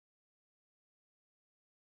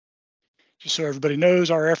just so everybody knows,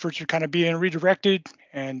 our efforts are kind of being redirected,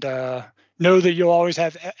 and know that you'll always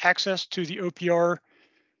have access to the OPR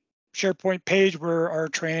SharePoint page where our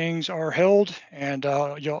trainings are held, and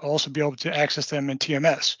you'll also be able to access them in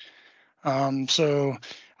TMS. So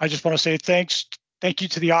I just want to say thank you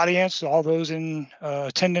to the audience, all those in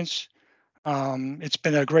attendance. It's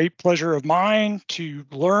been a great pleasure of mine to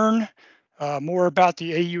learn more about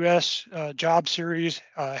the AUS job series,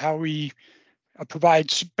 how we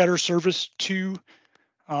provide better service to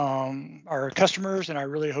our customers, and I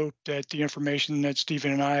really hope that the information that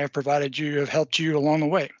Stephen and I have provided you have helped you along the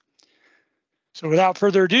way. So without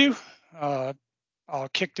further ado, I'll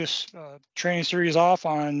kick this training series off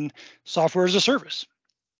on software as a service.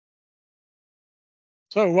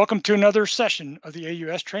 So welcome to another session of the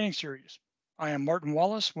AUS training series. I am Martin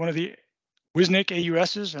Wallace, one of the WSNIC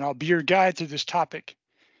AUSs, and I'll be your guide through this topic.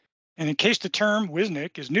 And in case the term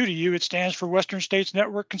WSNIC is new to you, it stands for Western States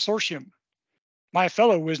Network Consortium. My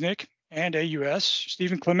fellow WSNIC and AUS,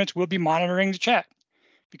 Stephen Clements, will be monitoring the chat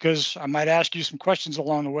because I might ask you some questions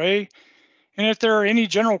along the way. And if there are any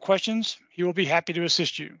general questions, he will be happy to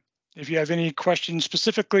assist you. If you have any questions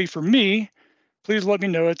specifically for me, please let me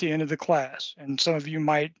know at the end of the class. And some of you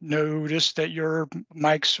might notice that your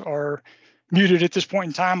mics are muted at this point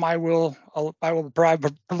in time. I will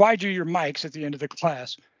provide you your mics at the end of the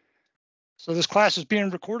class. So this class is being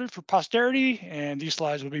recorded for posterity, and these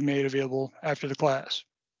slides will be made available after the class.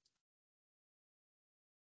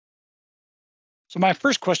 So my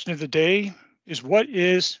first question of the day is, what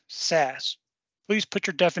is SaaS? Please put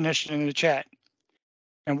your definition in the chat.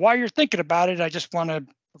 And while you're thinking about it, I just want to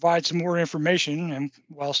provide some more information, and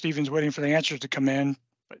while Stephen's waiting for the answers to come in.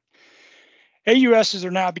 But AUSs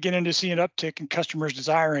are now beginning to see an uptick in customers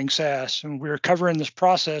desiring SaaS, and we're covering this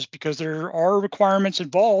process because there are requirements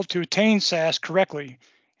involved to attain SaaS correctly.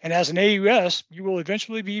 And as an AUS, you will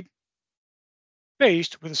eventually be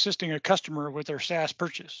faced with assisting a customer with their SaaS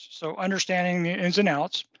purchase. So understanding the ins and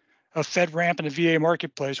outs of FedRAMP and the VA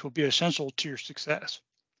marketplace will be essential to your success.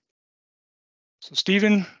 So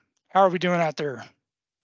Stephen, how are we doing out there?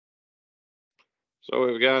 So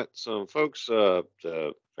we've got some folks,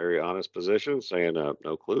 very honest position, saying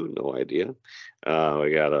no clue, no idea.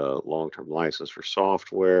 We got a long-term license for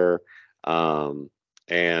software, and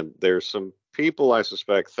there's some people I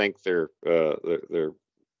suspect think they're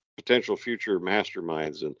potential future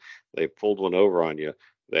masterminds, and they pulled one over on you.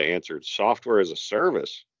 They answered software as a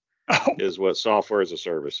service is what software as a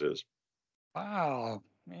service is. Wow,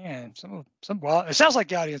 man, well, it sounds like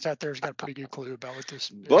the audience out there has got a pretty good clue about what this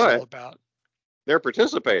is all about. They're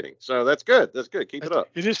participating, so that's good. That's good. Keep it up.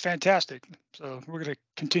 It is fantastic. So we're going to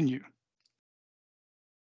continue.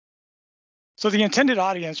 So the intended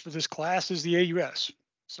audience for this class is the AUS.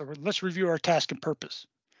 So let's review our task and purpose.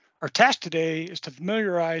 Our task today is to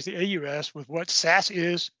familiarize the AUS with what SaaS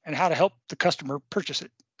is and how to help the customer purchase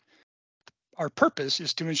it. Our purpose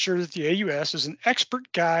is to ensure that the AUS is an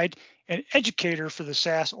expert guide and educator for the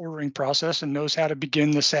SaaS ordering process and knows how to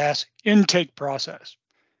begin the SaaS intake process.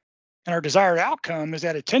 And our desired outcome is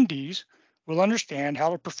that attendees will understand how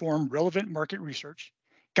to perform relevant market research,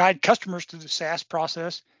 guide customers through the SaaS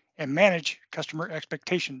process, and manage customer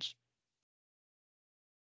expectations.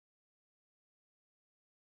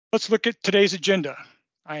 Let's look at today's agenda.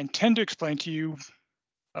 I intend to explain to you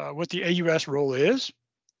what the AUS role is,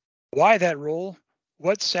 why that role,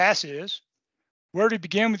 what SaaS is, where to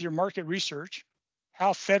begin with your market research,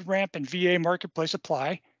 how FedRAMP and VA marketplace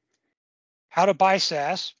apply, how to buy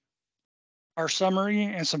SaaS, our summary,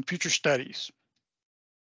 and some future studies.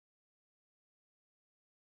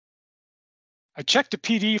 I checked the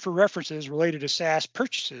PD for references related to SaaS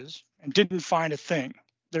purchases and didn't find a thing.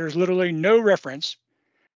 There's literally no reference,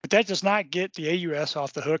 but that does not get the AUS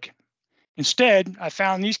off the hook. Instead, I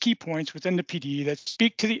found these key points within the PD that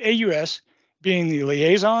speak to the AUS being the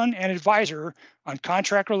liaison and advisor on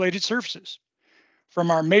contract-related services. From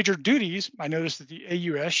our major duties, I noticed that the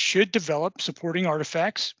AUS should develop supporting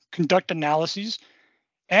artifacts, conduct analyses,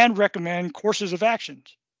 and recommend courses of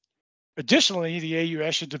actions. Additionally, the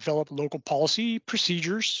AUS should develop local policy,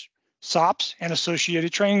 procedures, SOPs, and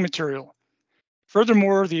associated training material.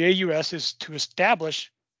 Furthermore, the AUS is to establish,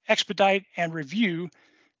 expedite, and review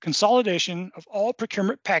consolidation of all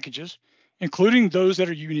procurement packages, including those that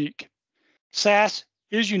are unique. SaaS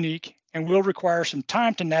is unique and will require some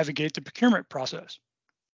time to navigate the procurement process.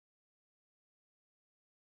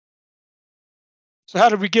 So how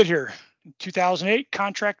did we get here? In 2008,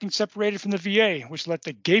 contracting separated from the VA, which left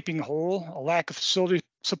a gaping hole, a lack of facility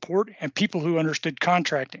support, and people who understood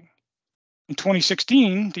contracting. In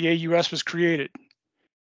 2016, the AUS was created.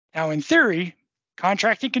 Now, in theory,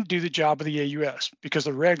 Contracting can do the job of the AUS because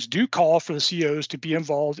the regs do call for the COs to be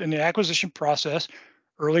involved in the acquisition process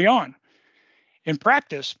early on. In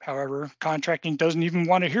practice, however, contracting doesn't even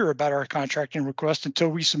want to hear about our contracting requests until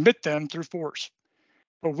we submit them through Force.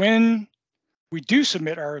 But when we do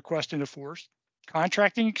submit our request into Force,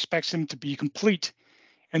 contracting expects them to be complete,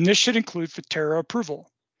 and this should include FATERA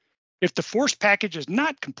approval. If the Force package is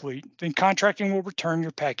not complete, then contracting will return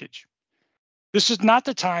your package. This is not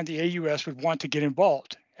the time the AUS would want to get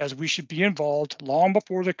involved, as we should be involved long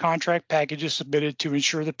before the contract package is submitted to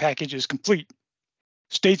ensure the package is complete.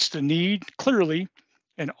 States the need clearly,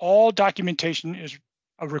 and all documentation is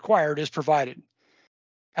required is provided.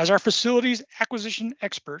 As our facilities acquisition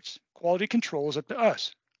experts, quality control is up to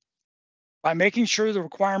us. By making sure the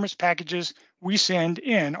requirements packages we send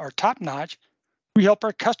in are top-notch, we help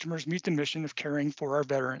our customers meet the mission of caring for our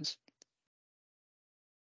veterans.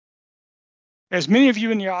 As many of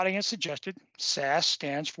you in the audience suggested, SaaS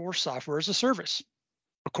stands for Software as a Service.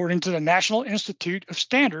 According to the National Institute of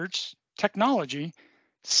Standards Technology,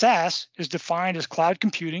 SaaS is defined as cloud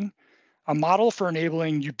computing, a model for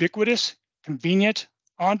enabling ubiquitous, convenient,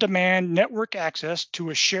 on-demand network access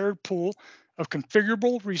to a shared pool of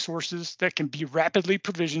configurable resources that can be rapidly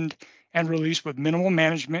provisioned and released with minimal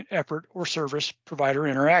management effort or service provider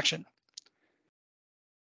interaction.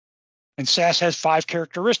 And SaaS has 5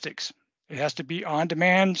 characteristics. It has to be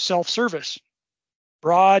on-demand self-service,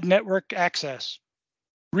 broad network access,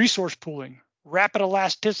 resource pooling, rapid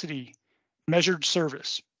elasticity, measured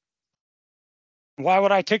service. Why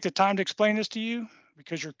would I take the time to explain this to you?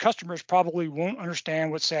 Because your customers probably won't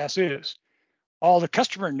understand what SaaS is. All the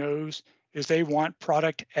customer knows is they want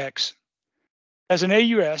product X. As an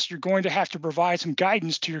AUS, you're going to have to provide some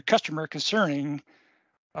guidance to your customer concerning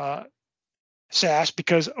SaaS,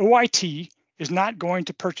 because OIT is not going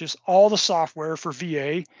to purchase all the software for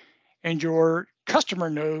VA, and your customer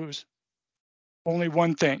knows only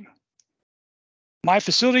one thing. My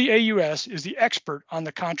facility AUS is the expert on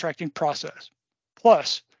the contracting process.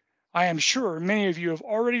 Plus, I am sure many of you have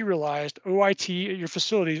already realized OIT at your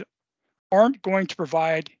facilities aren't going to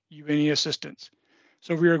provide you any assistance.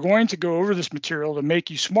 So we are going to go over this material to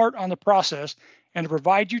make you smart on the process and to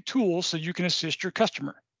provide you tools so you can assist your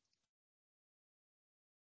customer.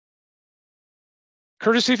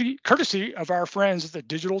 Courtesy of our friends at the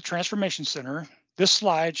Digital Transformation Center, this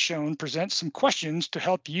slide shown presents some questions to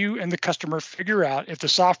help you and the customer figure out if the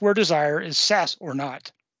software desired is SaaS or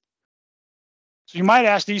not. So you might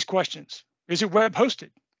ask these questions. Is it web hosted?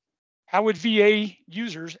 How would VA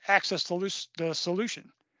users access the solution?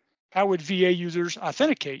 How would VA users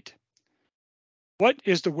authenticate? What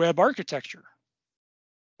is the web architecture?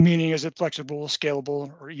 Meaning, is it flexible,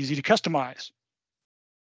 scalable, or easy to customize?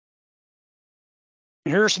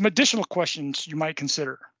 And here are some additional questions you might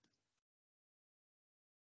consider.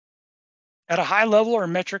 At a high level, are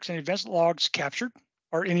metrics and events logs captured?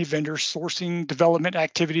 Are any vendors sourcing development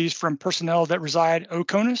activities from personnel that reside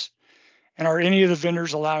OCONUS? And are any of the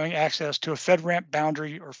vendors allowing access to a FedRAMP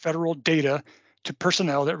boundary or federal data to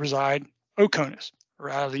personnel that reside OCONUS or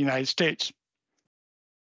out of the United States?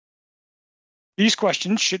 These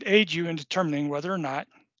questions should aid you in determining whether or not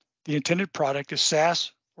the intended product is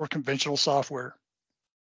SaaS or conventional software.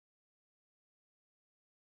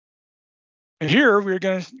 And here we're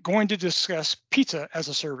going to discuss pizza as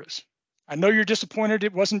a service. I know you're disappointed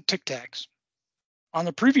it wasn't Tic Tacs. On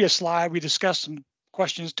the previous slide, we discussed some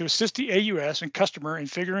questions to assist the AUS and customer in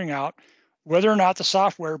figuring out whether or not the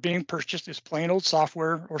software being purchased is plain old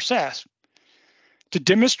software or SaaS. To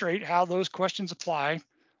demonstrate how those questions apply,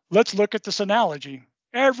 let's look at this analogy.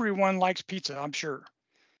 Everyone likes pizza, I'm sure.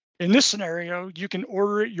 In this scenario, you can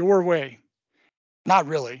order it your way. Not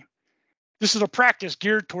really. This is a practice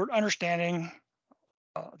geared toward understanding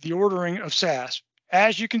the ordering of SaaS.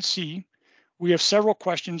 As you can see, we have several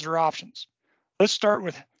questions or options. Let's start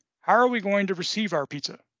with, how are we going to receive our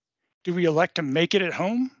pizza? Do we elect to make it at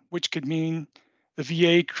home, which could mean the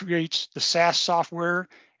VA creates the SaaS software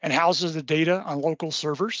and houses the data on local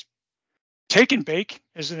servers? Take and bake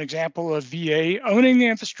is an example of VA owning the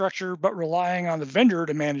infrastructure but relying on the vendor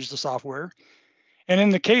to manage the software. And in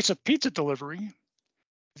the case of pizza delivery,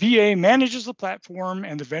 VA manages the platform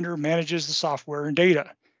and the vendor manages the software and data.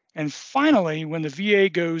 And finally, when the VA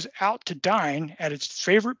goes out to dine at its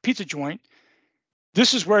favorite pizza joint,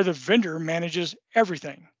 this is where the vendor manages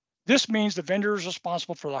everything. This means the vendor is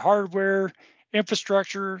responsible for the hardware,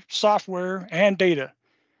 infrastructure, software, and data.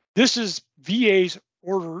 This is VA's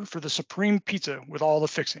order for the supreme pizza with all the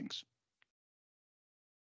fixings.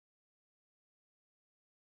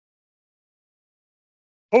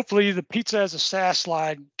 Hopefully the pizza as a SaaS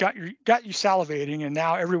slide got you salivating, and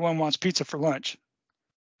now everyone wants pizza for lunch.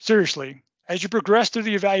 Seriously, as you progress through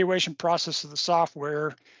the evaluation process of the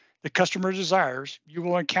software the customer desires, you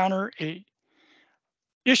will encounter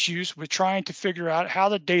issues with trying to figure out how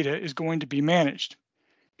the data is going to be managed.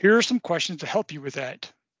 Here are some questions to help you with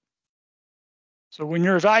that. So when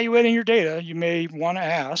you're evaluating your data, you may want to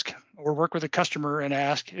ask or work with a customer and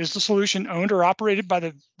ask, is the solution owned or operated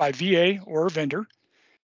by VA or a vendor?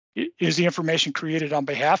 Is the information created on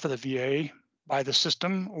behalf of the VA by the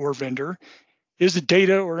system or vendor? Is the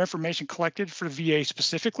data or information collected for the VA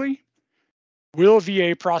specifically? Will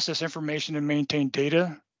VA process information and maintain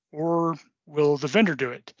data, or will the vendor do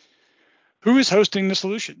it? Who is hosting the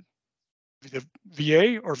solution? The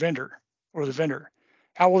VA or the vendor?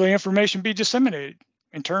 How will the information be disseminated,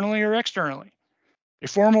 internally or externally? A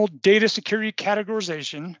formal data security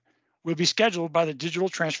categorization will be scheduled by the Digital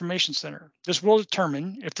Transformation Center. This will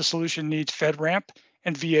determine if the solution needs FedRAMP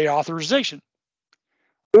and VA authorization,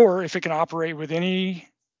 or if it can operate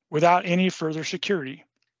without any further security.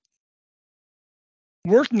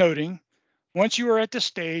 Worth noting, once you are at this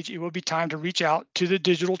stage, it will be time to reach out to the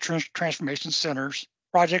Digital Transformation Center's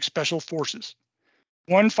Project Special Forces.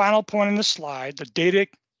 One final point on this slide, the data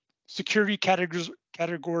security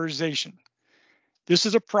categorization. This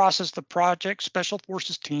is a process the Project Special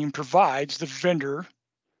Forces team provides the vendor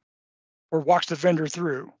or walks the vendor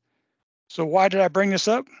through. So why did I bring this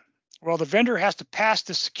up? Well, the vendor has to pass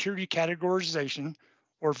the security categorization,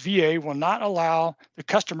 or VA will not allow the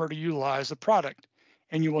customer to utilize the product,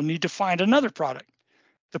 and you will need to find another product.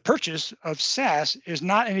 The purchase of SaaS is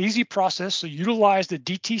not an easy process, so utilize the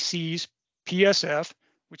DTC's PSF,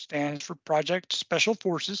 which stands for Project Special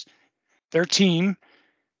Forces, their team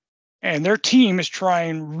is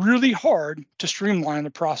trying really hard to streamline the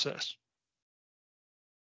process.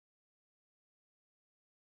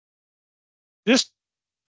 This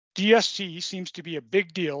DSC seems to be a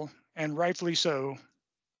big deal, and rightfully so.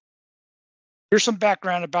 Here's some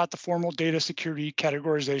background about the Formal Data Security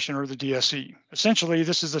Categorization, or the DSC. Essentially,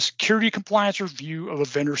 this is a security compliance review of a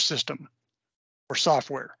vendor system or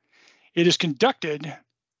software. It is conducted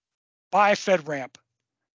by FedRAMP,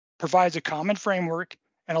 provides a common framework,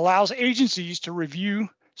 and allows agencies to review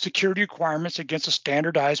security requirements against a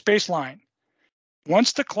standardized baseline.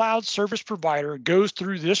 Once the cloud service provider goes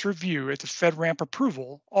through this review at the FedRAMP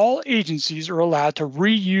approval, all agencies are allowed to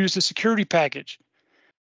reuse the security package.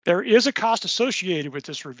 There is a cost associated with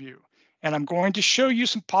this review, and I'm going to show you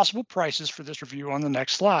some possible prices for this review on the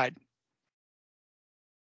next slide.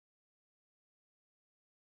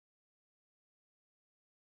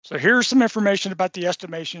 So here's some information about the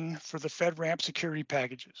estimation for the FedRAMP security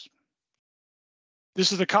packages.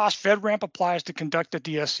 This is the cost FedRAMP applies to conduct a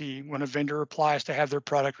DSC when a vendor applies to have their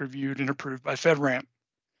product reviewed and approved by FedRAMP.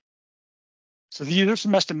 So these are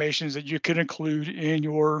some estimations that you could include in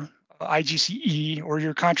your IGCE or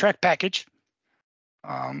your contract package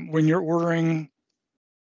when you're ordering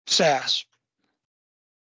SaaS.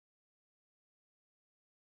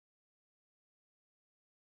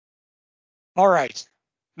 All right,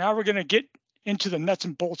 now we're going to get into the nuts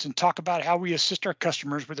and bolts and talk about how we assist our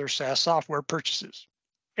customers with their SaaS software purchases.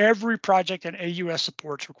 Every project that AUS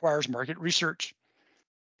supports requires market research.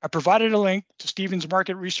 I provided a link to Stephen's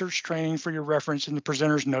market research training for your reference in the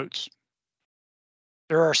presenter's notes.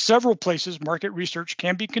 There are several places market research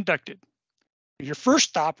can be conducted. Your first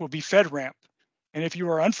stop will be FedRAMP. And if you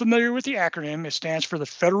are unfamiliar with the acronym, it stands for the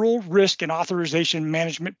Federal Risk and Authorization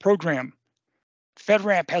Management Program.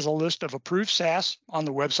 FedRAMP has a list of approved SaaS on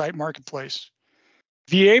the website marketplace.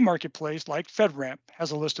 VA Marketplace, like FedRAMP,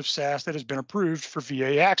 has a list of SaaS that has been approved for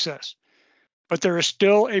VA access. But there is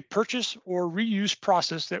still a purchase or reuse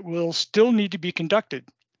process that will still need to be conducted.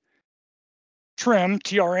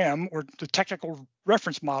 TRM, or the Technical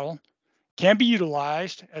Reference Model, can be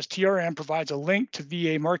utilized as TRM provides a link to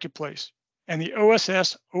VA Marketplace, and the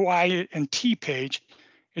OSS, OI, and T page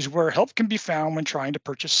is where help can be found when trying to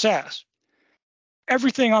purchase SaaS.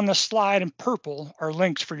 Everything on the slide in purple are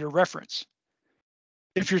links for your reference.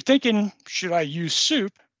 If you're thinking, should I use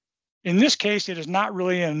SOUP? In this case, it is not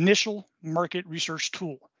really an initial market research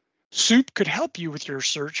tool. SOUP could help you with your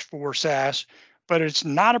search for SaaS, but it's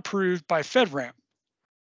not approved by FedRAMP,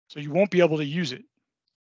 so you won't be able to use it.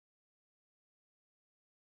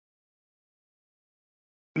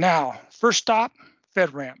 Now, first stop,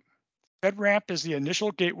 FedRAMP. FedRAMP is the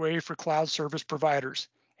initial gateway for cloud service providers,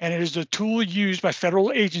 and it is the tool used by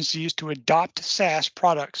federal agencies to adopt SaaS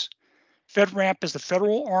products. FedRAMP is the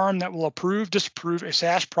federal arm that will approve, disapprove a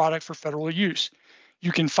SaaS product for federal use.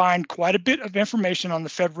 You can find quite a bit of information on the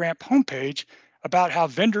FedRAMP homepage about how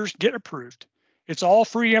vendors get approved. It's all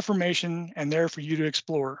free information and there for you to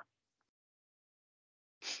explore.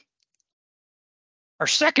 Our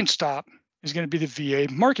second stop is going to be the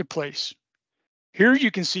VA Marketplace. Here you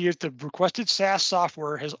can see if the requested SaaS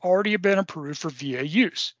software has already been approved for VA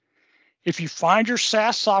use. If you find your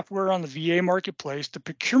SaaS software on the VA Marketplace, the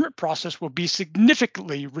procurement process will be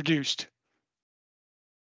significantly reduced.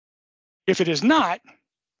 If it is not,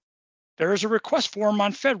 there is a request form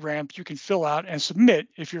on FedRAMP you can fill out and submit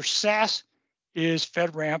if your SaaS is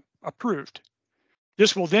FedRAMP approved.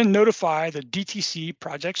 This will then notify the DTC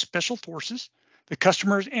Project Special Forces the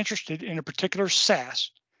customer is interested in a particular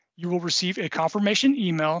SaaS. You will receive a confirmation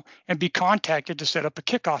email and be contacted to set up a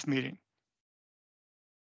kickoff meeting.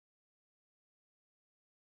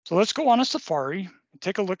 So let's go on a Safari and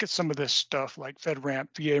take a look at some of this stuff like FedRAMP,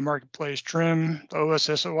 VA Marketplace, TRIM, the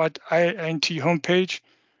OSSOINT homepage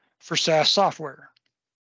for SaaS software.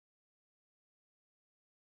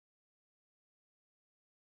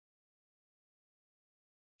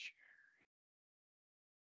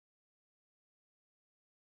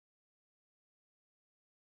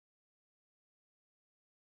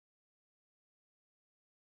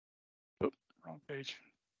 Oh, wrong page.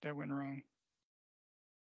 That went wrong.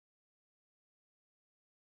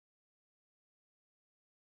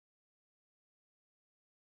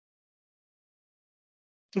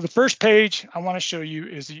 So the first page I want to show you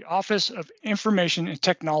is the Office of Information and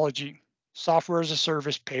Technology Software as a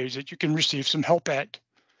Service page that you can receive some help at.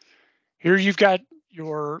 Here you've got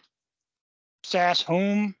your SaaS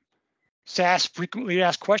home, SaaS frequently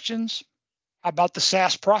asked questions about the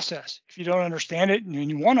SaaS process. If you don't understand it and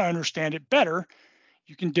you want to understand it better,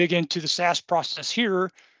 you can dig into the SaaS process here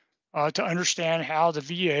to understand how the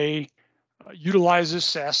VA utilizes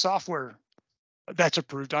SaaS software that's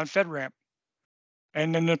approved on FedRAMP.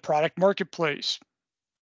 And then the product marketplace.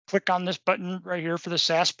 Click on this button right here for the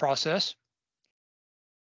SaaS process.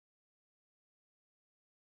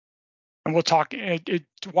 And we'll talk, it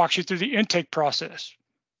walks you through the intake process.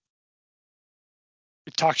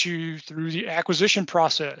 It talks you through the acquisition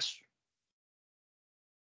process,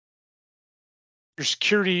 your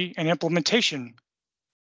security and implementation.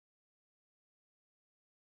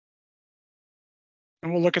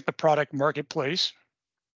 And we'll look at the product marketplace.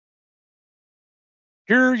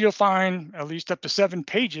 Here you'll find at least up to 7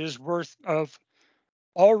 pages worth of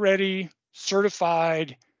already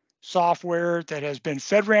certified software that has been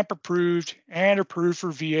FedRAMP approved and approved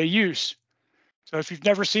for VA use. So if you've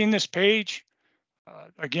never seen this page,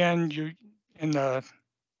 again, you in the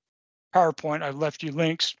PowerPoint, I've left you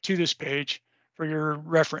links to this page for your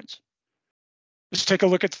reference. Let's take a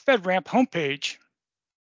look at the FedRAMP homepage.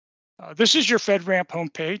 This is your FedRAMP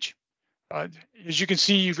homepage. As you can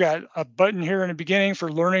see, you've got a button here in the beginning for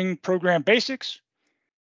learning program basics.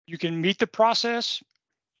 You can meet the process.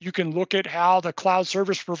 You can look at how the cloud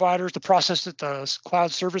service providers, the process that the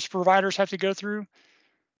cloud service providers have to go through,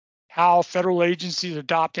 how federal agencies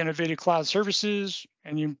adopt innovative cloud services,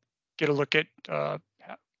 and you get a look at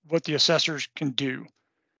what the assessors can do.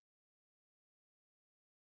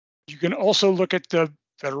 You can also look at the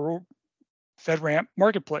FedRAMP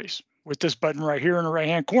marketplace with this button right here in the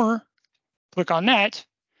right-hand corner. Click on that,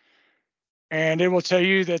 and it will tell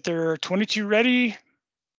you that there are 22 ready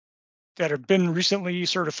that have been recently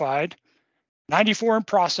certified, 94 in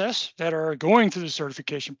process that are going through the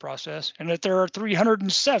certification process, and that there are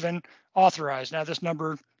 307 authorized. Now, this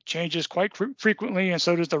number changes quite frequently, and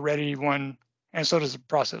so does the ready one, and so does the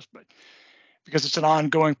process, but because it's an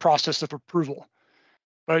ongoing process of approval.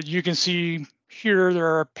 But you can see here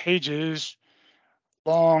there are pages,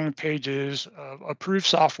 long pages of approved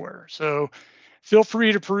software. So feel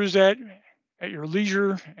free to peruse that at your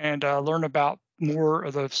leisure and learn about more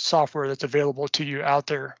of the software that's available to you out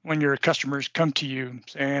there when your customers come to you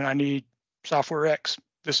saying, I need software X.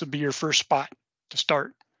 This will be your first spot to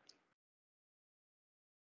start.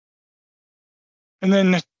 And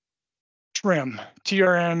then TRIM,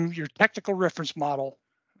 TRM, your technical reference model.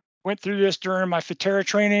 Went through this during my FITERA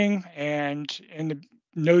training and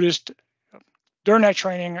noticed during that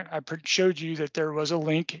training, I showed you that there was a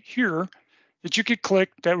link here that you could click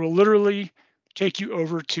that will literally take you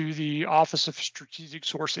over to the Office of Strategic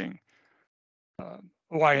Sourcing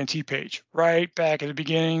OINT page, right back at the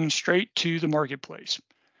beginning, straight to the marketplace.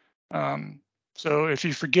 So if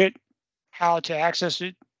you forget how to access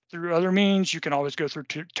it through other means, you can always go through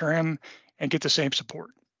TRIM and get the same support.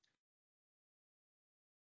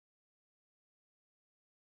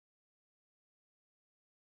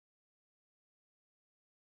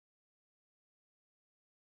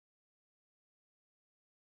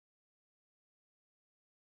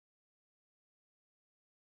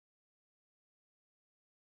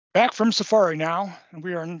 Back from Safari now, and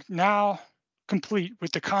we are now complete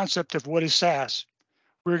with the concept of what is SaaS.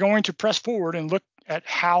 We're going to press forward and look at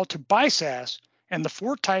how to buy SaaS and the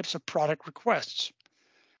 4 types of product requests.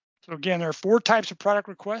 So again, there are 4 types of product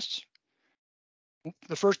requests.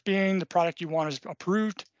 The first being the product you want is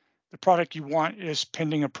approved. The product you want is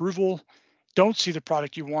pending approval. Don't see the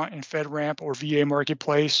product you want in FedRAMP or VA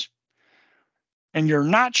Marketplace. And you're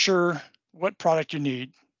not sure what product you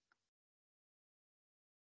need.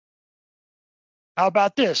 How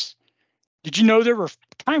about this? Did you know there were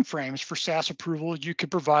timeframes for SaaS approval you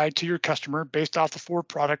could provide to your customer based off the 4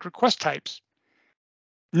 product request types?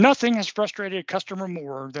 Nothing has frustrated a customer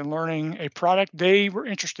more than learning a product they were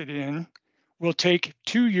interested in will take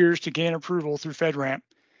 2 years to gain approval through FedRAMP.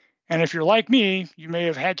 And if you're like me, you may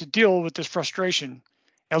have had to deal with this frustration.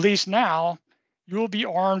 At least now, you will be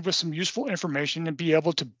armed with some useful information and be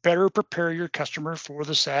able to better prepare your customer for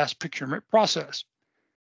the SaaS procurement process.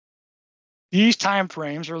 These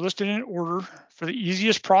timeframes are listed in order for the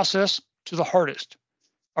easiest process to the hardest.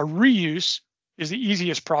 A reuse is the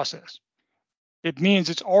easiest process. It means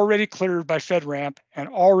it's already cleared by FedRAMP and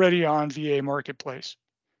already on VA Marketplace.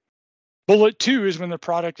 Bullet 2 is when the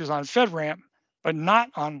product is on FedRAMP, but not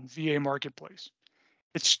on VA Marketplace.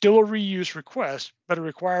 It's still a reuse request, but it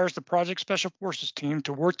requires the Project Special Forces team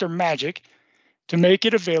to work their magic to make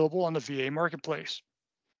it available on the VA Marketplace.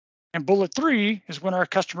 And bullet 3 is when our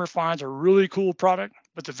customer finds a really cool product,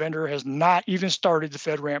 but the vendor has not even started the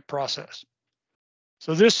FedRAMP process.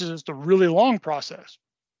 So this is the really long process.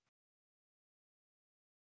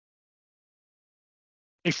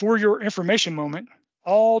 For your information moment,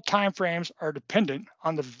 all timeframes are dependent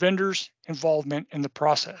on the vendor's involvement in the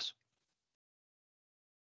process.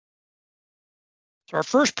 So our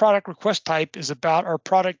first product request type is about our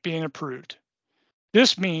product being approved.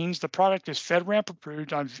 This means the product is FedRAMP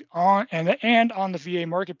approved on the VA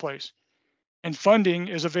Marketplace, and funding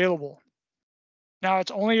is available. Now,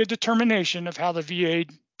 it's only a determination of how the VA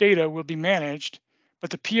data will be managed, but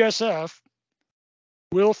the PSF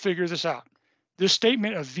will figure this out. This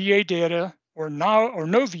statement of VA data or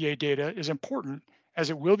no VA data is important, as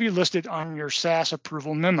it will be listed on your SaaS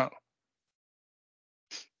approval memo.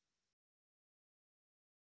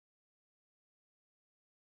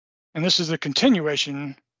 And this is a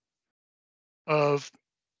continuation of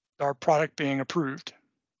our product being approved.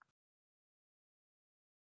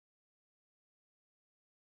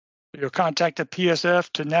 You'll contact the PSF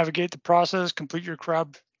to navigate the process, complete your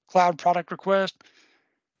cloud product request,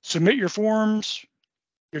 submit your forms.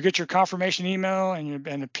 You'll get your confirmation email, and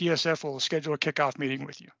the PSF will schedule a kickoff meeting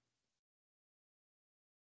with you.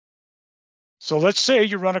 So let's say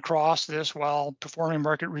you run across this while performing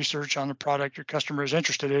market research on the product your customer is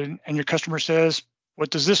interested in, and your customer says,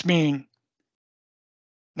 "What does this mean?"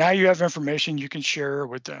 Now you have information you can share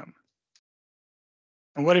with them.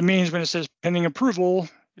 And what it means when it says pending approval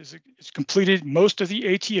is it's completed most of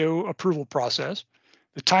the ATO approval process.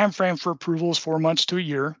 The time frame for approval is 4 months to a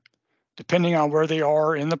year, depending on where they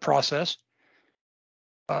are in the process.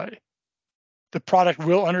 The product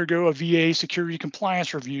will undergo a VA security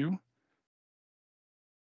compliance review.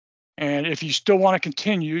 And if you still want to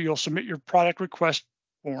continue, you'll submit your product request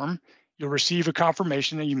form. You'll receive a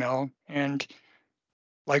confirmation email, and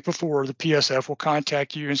like before, the PSF will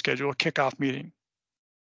contact you and schedule a kickoff meeting.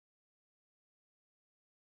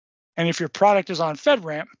 And if your product is on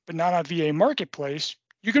FedRAMP, but not on VA Marketplace,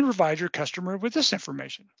 you can provide your customer with this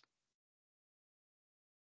information.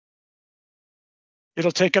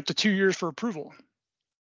 It'll take up to 2 years for approval.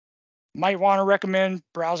 Might want to recommend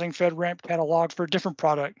browsing FedRAMP catalog for a different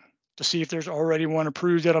product to see if there's already one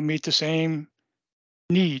approved that'll meet the same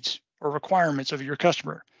needs or requirements of your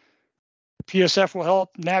customer. PSF will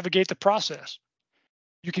help navigate the process.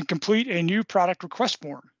 You can complete a new product request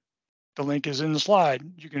form. The link is in the slide.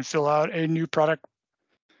 You can fill out a new product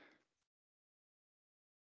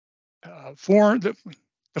form. The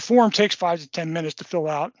form takes 5 to 10 minutes to fill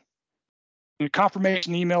out. The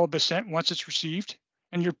confirmation email will be sent once it's received,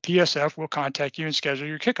 and your PSF will contact you and schedule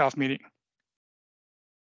your kickoff meeting.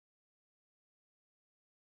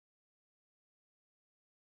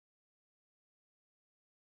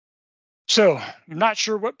 So, you're not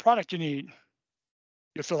sure what product you need.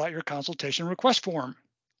 You'll fill out your consultation request form.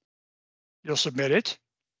 You'll submit it,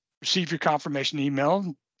 receive your confirmation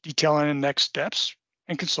email detailing the next steps,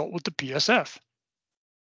 and consult with the PSF.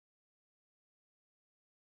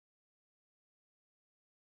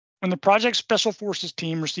 When the Project Special Forces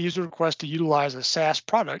team receives a request to utilize a SaaS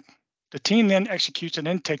product, the team then executes an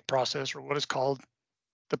intake process, or what is called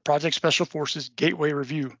the Project Special Forces Gateway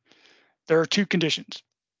Review. There are 2 conditions.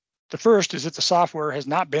 The first is that the software has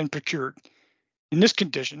not been procured. In this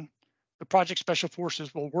condition, the Project Special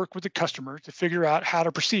Forces will work with the customer to figure out how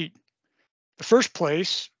to proceed. The first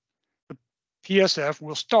place PSF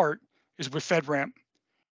will start is with FedRAMP,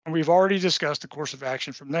 and we've already discussed the course of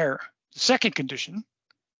action from there. The second condition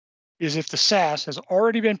is if the SaaS has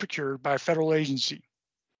already been procured by a federal agency.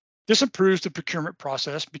 This improves the procurement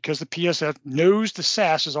process because the PSF knows the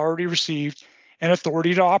SaaS has already received an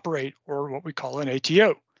authority to operate, or what we call an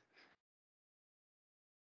ATO.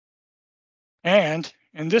 And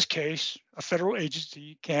in this case, a federal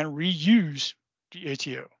agency can reuse the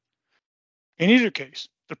ATO. In either case,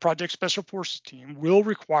 the Project Special Forces team will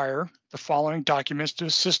require the following documents to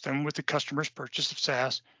assist them with the customer's purchase of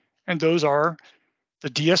SaaS, and those are the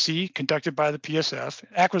DSE conducted by the PSF,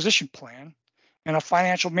 acquisition plan, and a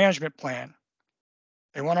financial management plan.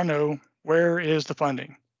 They want to know, where is the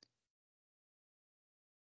funding?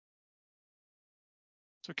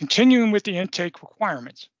 So continuing with the intake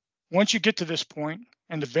requirements, once you get to this point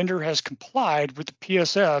and the vendor has complied with the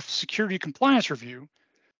PSF security compliance review,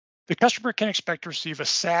 the customer can expect to receive a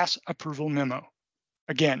SaaS approval memo.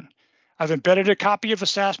 Again, I've embedded a copy of a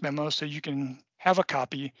SaaS memo so you can have a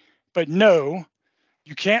copy, but no,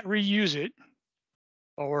 you can't reuse it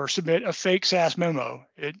or submit a fake SaaS memo.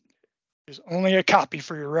 It is only a copy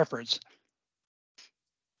for your reference.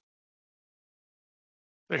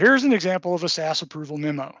 So here's an example of a SaaS approval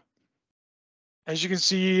memo. As you can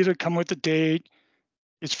see, it'll come with the date.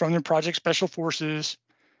 It's from the Project Special Forces.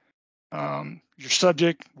 Your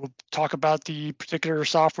subject will talk about the particular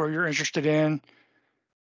software you're interested in.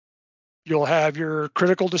 You'll have your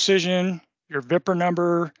critical decision, your VIPR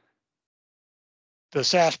number, the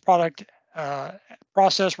SaaS product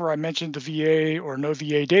process where I mentioned the VA or no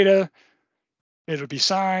VA data. It'll be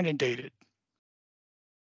signed and dated.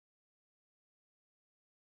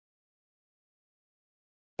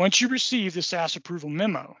 Once you receive the SaaS approval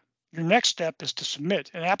memo, your next step is to submit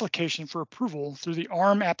an application for approval through the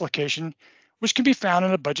ARM application, which can be found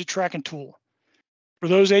in a budget tracking tool. For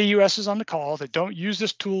those AUSs on the call that don't use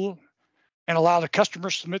this tool and allow the customer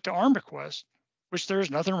to submit the ARM request, which there is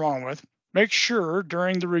nothing wrong with, make sure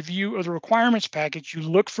during the review of the requirements package, you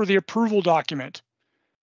look for the approval document.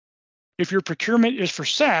 If your procurement is for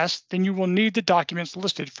SaaS, then you will need the documents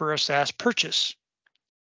listed for a SaaS purchase.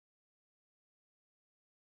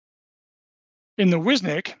 In the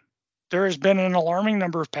WSNIC, there has been an alarming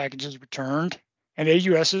number of packages returned, and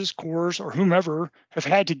AUSs, cores, or whomever have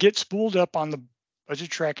had to get spooled up on the budget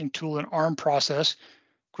tracking tool and ARM process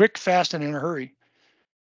quick, fast, and in a hurry.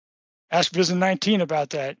 Ask Vision 19 about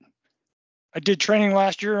that. I did training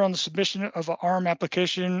last year on the submission of an ARM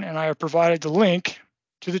application, and I have provided the link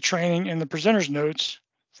to the training in the presenter's notes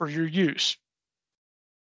for your use.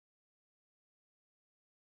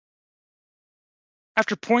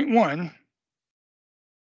 After point one,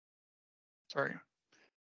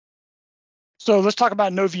 so let's talk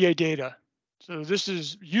about no VA data. So this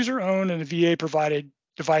is user-owned and the VA provided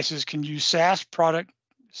devices can use the SaaS product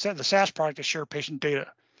to share patient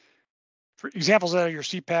data. For examples that are your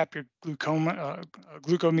CPAP, your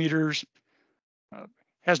glucometers,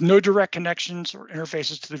 has no direct connections or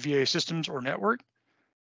interfaces to the VA systems or network.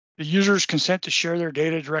 The users consent to share their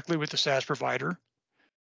data directly with the SaaS provider.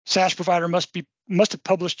 SaaS provider must have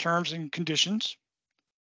published terms and conditions.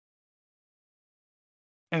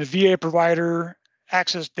 And the VA provider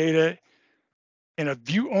access data in a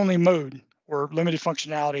view-only mode or limited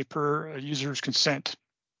functionality per a user's consent.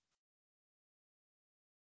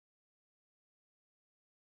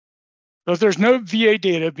 So if there's no VA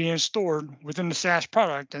data being stored within the SaaS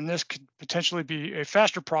product, then this could potentially be a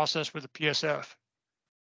faster process with a PSF.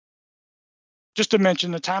 Just to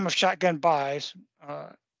mention, the time of shotgun buys,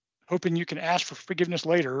 hoping you can ask for forgiveness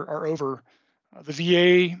later, are over. The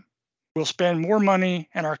VA will spend more money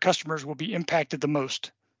and our customers will be impacted the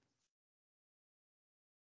most.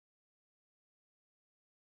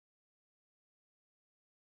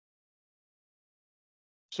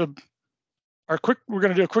 So we're going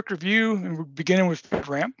to do a quick review, and we're beginning with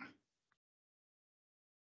FedRAMP.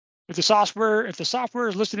 If the software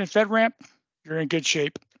is listed in FedRAMP, you're in good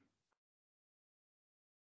shape.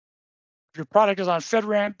 If your product is on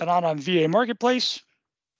FedRAMP but not on VA Marketplace,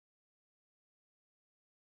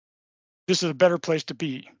 this is a better place to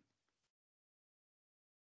be.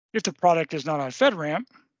 If the product is not on FedRAMP,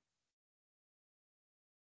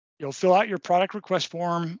 you'll fill out your product request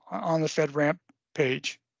form on the FedRAMP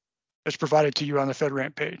page that's provided to you on the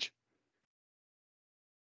FedRAMP page.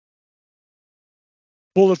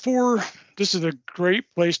 Bullet 4, this is a great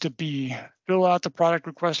place to be. Fill out the product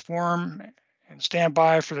request form and stand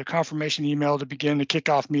by for the confirmation email to begin the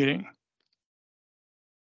kickoff meeting.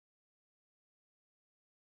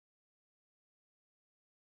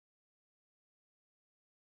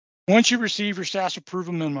 Once you receive your SaaS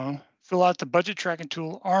approval memo, fill out the budget tracking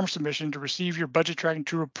tool ARM submission to receive your budget tracking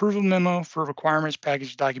tool approval memo for requirements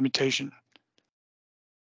package documentation.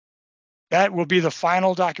 That will be the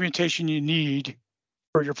final documentation you need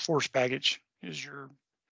for your force package, is your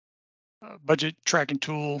budget tracking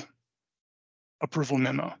tool approval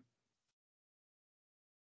memo.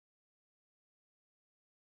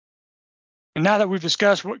 And now that we've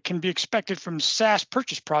discussed what can be expected from SaaS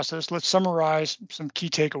purchase process, let's summarize some key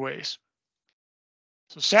takeaways.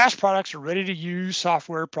 So SaaS products are ready to use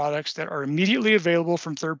software products that are immediately available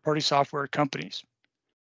from third-party software companies.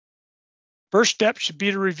 First step should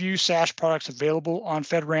be to review SaaS products available on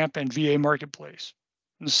FedRAMP and VA Marketplace.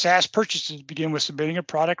 And the SaaS purchases begin with submitting a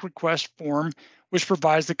product request form, which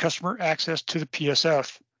provides the customer access to the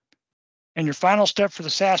PSF. And your final step for the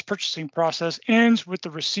SaaS purchasing process ends with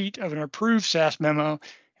the receipt of an approved SaaS memo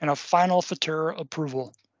and a final FATURA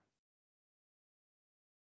approval.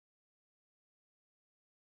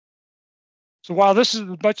 So while this is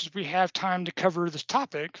as much as we have time to cover this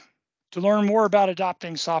topic, to learn more about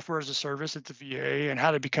adopting software as a service at the VA and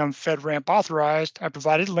how to become FedRAMP authorized, I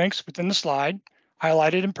provided links within the slide,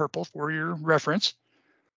 highlighted in purple for your reference.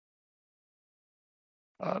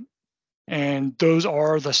 And those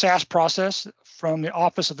are the SaaS process from the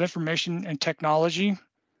Office of Information and Technology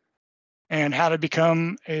and how to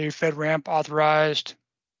become a FedRAMP authorized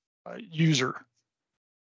user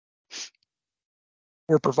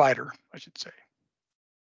or provider, I should say.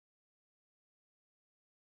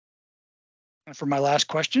 And for my last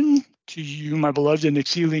question to you, my beloved and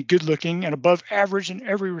exceedingly good-looking and above average in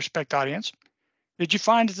every respect audience, did you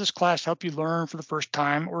find that this class helped you learn for the first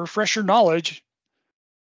time or refresh your knowledge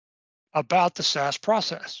about the SaaS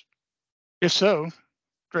process? If so,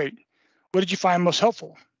 great. What did you find most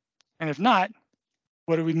helpful? And if not,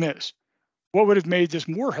 what did we miss? What would have made this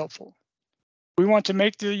more helpful? We want to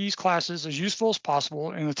make these classes as useful as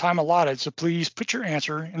possible in the time allotted, so please put your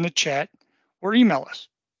answer in the chat or email us.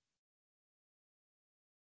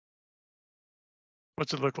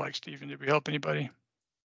 What's it look like, Stephen? Did we help anybody?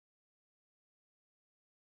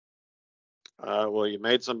 Well, you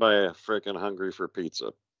made somebody freaking hungry for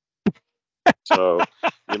pizza. So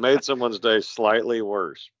you made someone's day slightly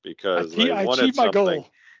worse because they wanted something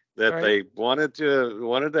that they wanted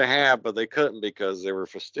to have, but they couldn't because they were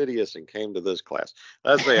fastidious and came to this class.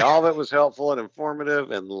 Let's say all that was helpful and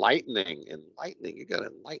informative, enlightening. You got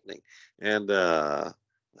enlightening. And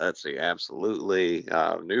let's see, absolutely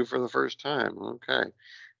new for the first time. Okay.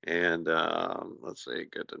 And let's see,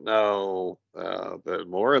 good to know. But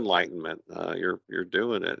more enlightenment. You're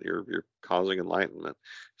doing it. You're causing enlightenment.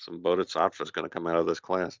 Some bodhisattva is going to come out of this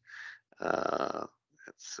class.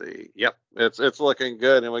 Let's see. Yep, it's looking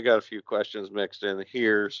good, and we got a few questions mixed in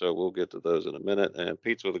here, so we'll get to those in a minute. And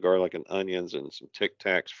pizza with the garlic and onions and some Tic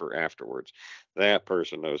Tacs for afterwards. That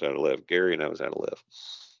person knows how to live. Gary knows how to live.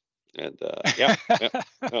 And yep.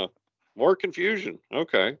 More confusion.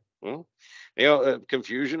 Okay. Well,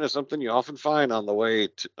 confusion is something you often find on the way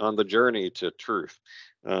on the journey to truth.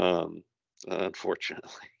 Unfortunately.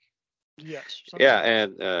 Yes. Yeah,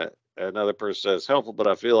 and another person says helpful, but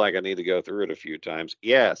I feel like I need to go through it a few times.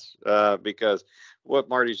 Yes, because what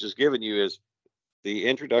Marty's just given you is the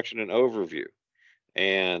introduction and overview.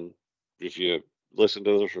 And if you listen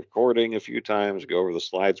to this recording a few times, go over the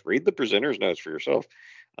slides, read the presenter's notes for yourself.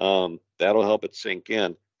 That'll help it sink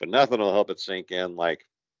in, but nothing will help it sink in like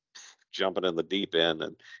jumping in the deep end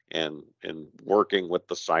and working with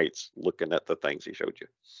the sites, looking at the things he showed you.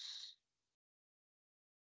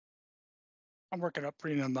 I'm working up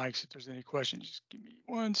putting on mics if there's any questions. Just give me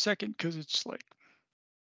 1 second because it's like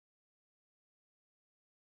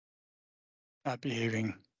not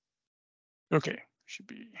behaving. Okay, should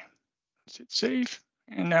be. Let's hit save.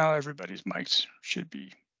 And now everybody's mics should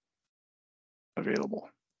be available.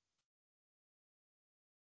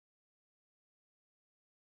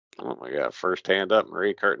 Oh my God, first hand up,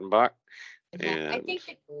 Marie Kurtenbach. Yeah, I think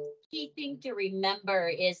the key thing to remember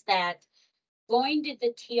is that going to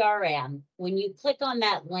the TRM, when you click on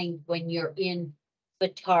that link, when you're in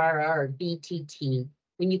FATURA or BTT,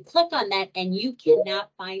 when you click on that and you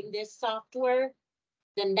cannot find this software,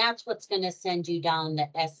 then that's what's going to send you down the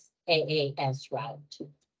SaaS route.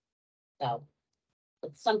 So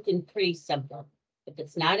it's something pretty simple. If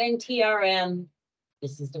it's not in TRM,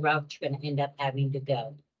 this is the route you're going to end up having to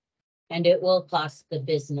go. And it will cost the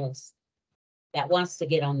business that wants to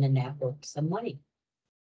get on the network some money.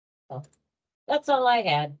 So that's all I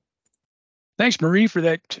had. Thanks, Marie, for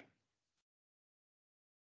that.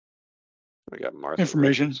 We got Martha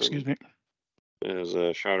information. Richardson. Excuse me.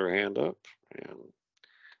 Has shot her hand up. And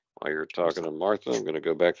while you're talking to Martha, I'm going to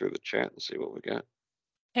go back through the chat and see what we got.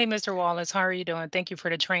 Hey, Mr. Wallace, how are you doing? Thank you for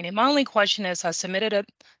the training. My only question is, I submitted a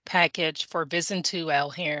package for Vision 2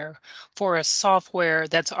 out here for a software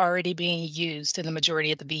that's already being used in the majority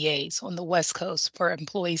of the VAs on the West Coast for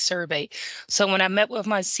employee survey. So when I met with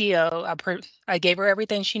my CO, I gave her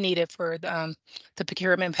everything she needed for the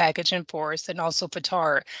procurement package in Forest and also for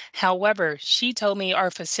TAR. However, she told me our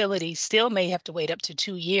facility still may have to wait up to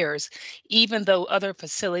 2 years, even though other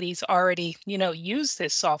facilities already, use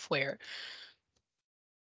this software.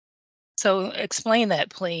 So explain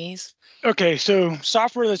that, please. Okay, so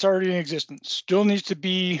software that's already in existence still needs to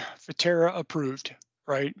be FATERA approved,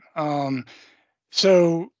 right?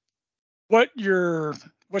 So what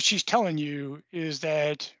she's telling you is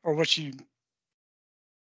that, or what she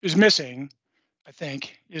is missing, I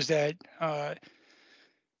think, is that not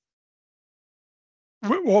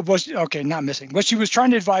missing. What she was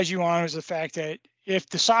trying to advise you on was the fact that if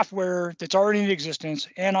the software that's already in existence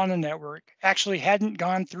and on the network actually hadn't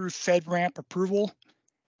gone through FedRAMP approval,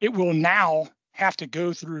 it will now have to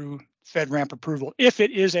go through FedRAMP approval if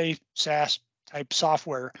it is a SaaS type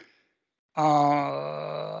software.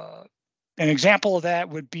 An example of that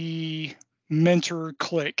would be Mentor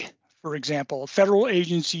Click, for example. Federal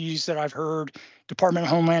agencies that I've heard, Department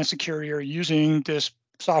of Homeland Security, are using this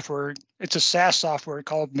software. It's a SaaS software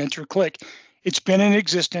called Mentor Click. It's been in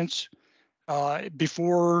existence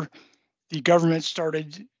before the government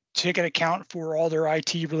started taking account for all their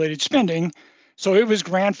IT related spending. So it was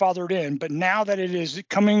grandfathered in. But now that it is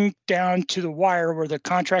coming down to the wire where the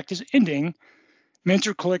contract is ending,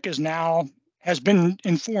 Mentor Click has been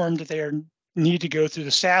informed that they need to go through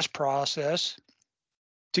the SaaS process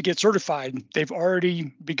to get certified. They've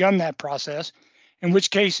already begun that process, in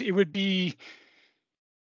which case it would behoove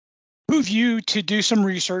you to do some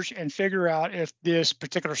research and figure out if this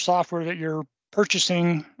particular software that you're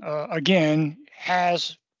purchasing, again,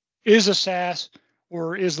 is a SaaS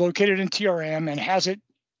or is located in TRM, and has it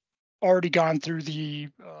already gone through the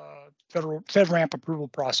federal FedRAMP approval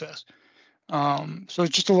process. So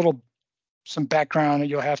it's just some background that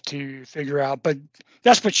you'll have to figure out, but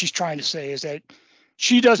that's what she's trying to say, is that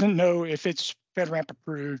she doesn't know if it's FedRAMP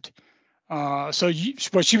approved. So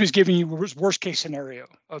what she was giving you was worst case scenario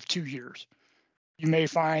of 2 years. You may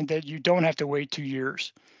find that you don't have to wait 2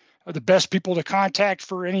 years. The best people to contact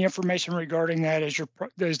for any information regarding that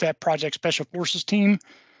is that Project Special Forces team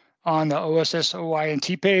on the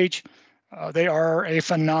OSSOINT page. They are a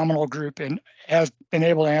phenomenal group and have been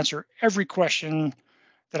able to answer every question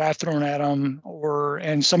that I've thrown at them,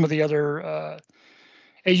 and some of the other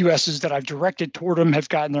AUSs that I've directed toward them have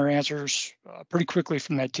gotten their answers pretty quickly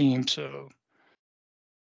from that team. So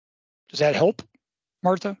does that help,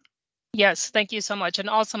 Martha? Yes, thank you so much. And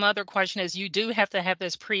also my other question is, you do have to have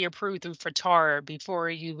this pre-approved through FATAR before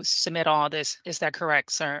you submit all this. Is that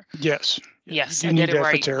correct, sir? Yes. Yes, I did it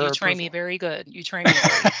right. You trained me very good. You trained me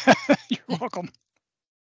great. You're welcome.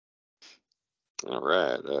 All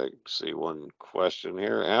right, I see one question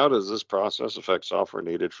here. How does this process affect software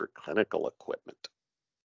needed for clinical equipment?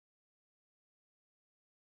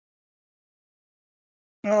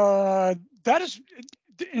 That is,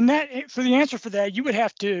 for the answer for that, you would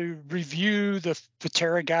have to review the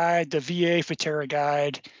FATERA guide, the VA FATERA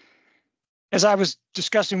guide. As I was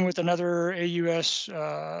discussing with another AUS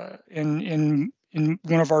in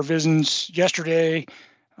one of our visits yesterday,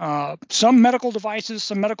 some medical devices,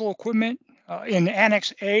 some medical equipment in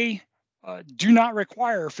Annex A do not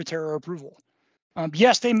require FATERA approval.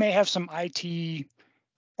 Yes, they may have some IT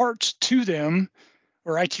parts to them,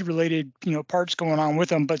 or IT related, parts going on with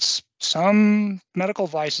them, but some medical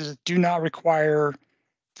devices do not require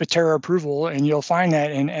FATERA approval, and you'll find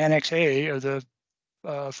that in Annex A of the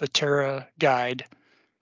FATERA guide.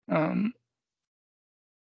 Does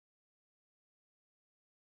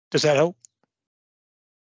that help?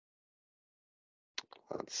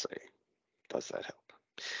 Let's see. Does that help?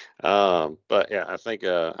 But yeah, I think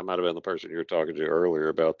I might have been the person you were talking to earlier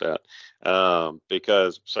about that.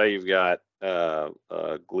 Because say you've got a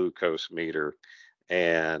glucose meter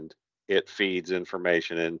and it feeds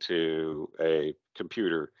information into a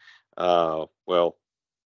computer. Well,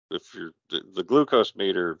 if you're the glucose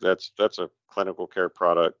meter, that's a clinical care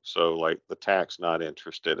product. So like the TAC's not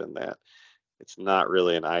interested in that. It's not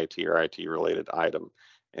really an IT or IT related item,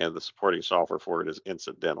 and the supporting software for it is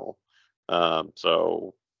incidental.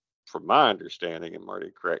 So from my understanding, and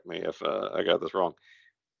Marty, correct me if I got this wrong,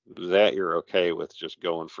 that you're okay with just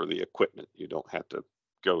going for the equipment. You don't have to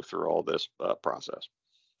go through all this process.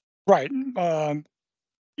 Right.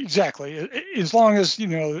 Exactly. As long as,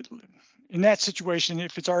 in that situation,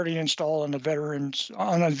 if it's already installed on the veterans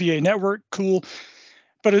on a VA network, cool.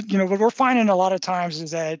 But, what we're finding a lot of times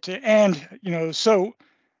is that, so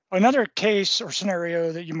Another case or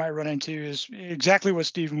scenario that you might run into is exactly what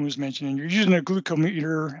Stephen was mentioning. You're using a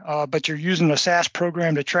glucometer, but you're using a SAS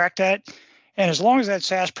program to track that. And as long as that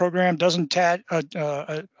SAS program doesn't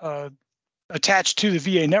attach to the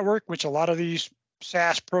VA network, which a lot of these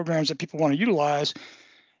SAS programs that people want to utilize,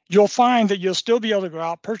 you'll find that you'll still be able to go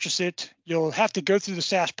out, purchase it. You'll have to go through the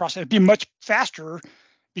SAS process. It'd be much faster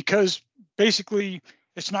because basically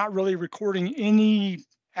it's not really recording any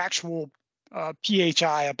actual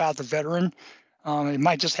PHI about the veteran. It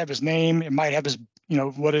might just have his name. It might have his,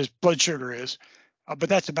 what his blood sugar is, but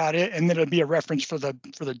that's about it. And then it'll be a reference for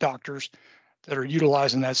the doctors that are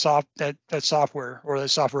utilizing that software or that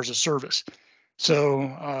software as a service.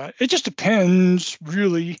 So it just depends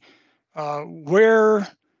really where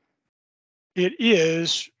it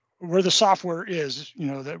is, where the software is,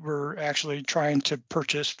 that we're actually trying to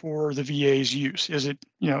purchase for the VA's use. Is it,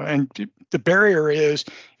 and the barrier is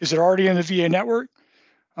it already in the VA network,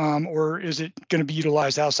 or is it going to be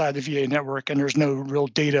utilized outside the VA network and there's no real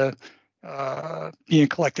data being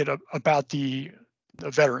collected about the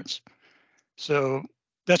veterans? So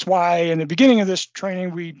that's why in the beginning of this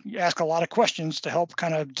training, we ask a lot of questions to help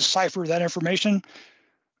kind of decipher that information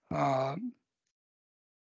so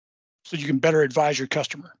you can better advise your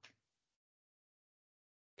customer.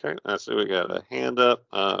 Okay, I see we got a hand up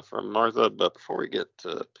from Martha, but before we get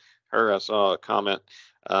to her, I saw a comment.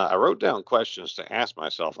 I wrote down questions to ask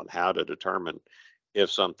myself on how to determine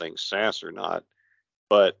if something's SAS or not,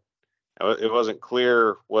 but it wasn't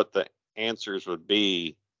clear what the answers would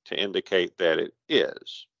be to indicate that it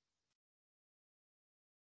is.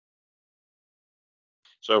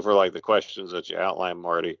 So for like the questions that you outlined,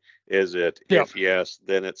 Marty, is it if yes,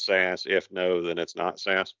 then it's SAS, if no, then it's not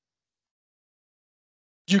SAS?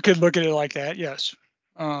 You could look at it like that, yes.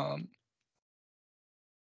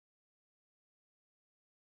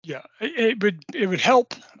 Yeah, it would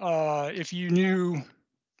help if you knew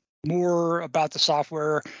more about the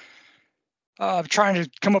software. Trying to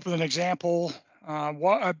come up with an example.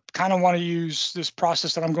 I kind of want to use this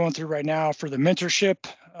process that I'm going through right now for the mentorship,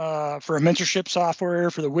 for a mentorship software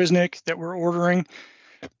for the WSNIC that we're ordering.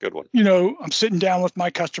 Good one. I'm sitting down with my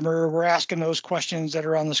customer. We're asking those questions that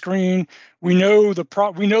are on the screen. We know the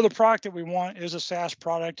product that we want is a SAS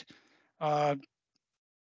product.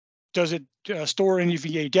 Does it store any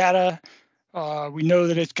VA data? We know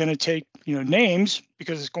that it's going to take names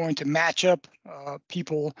because it's going to match up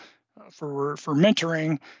people for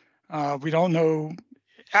mentoring. We don't know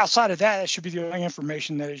outside of that. It should be the only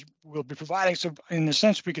information that we'll be providing. So in a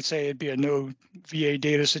sense, we could say it'd be a no VA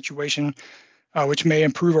data situation, which may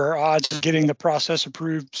improve our odds of getting the process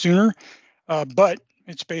approved sooner. But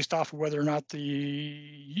it's based off of whether or not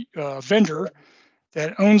the vendor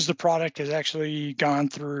that owns the product has actually gone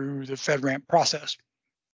through the FedRAMP process.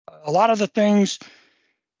 A lot of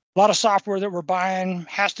software that we're buying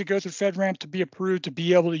has to go through FedRAMP to be approved to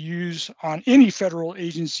be able to use on any federal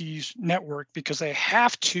agency's network, because they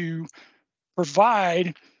have to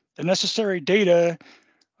provide the necessary data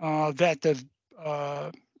that the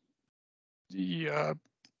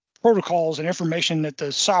protocols and information that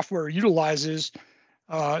the software utilizes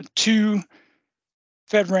to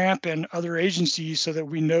FedRAMP and other agencies, so that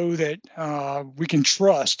we know that we can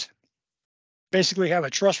basically have a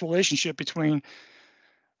trust relationship between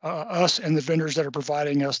us and the vendors that are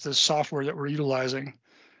providing us the software that we're utilizing.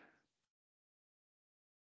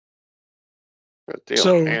 Good deal.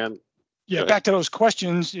 So, and yeah, back to those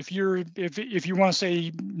questions. If you want to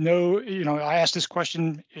say no, I asked this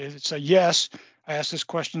question, if it's a yes. I asked this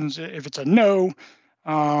question if it's a no,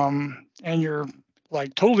 and you're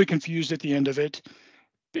like totally confused at the end of it.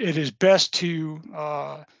 It is best to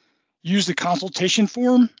use the consultation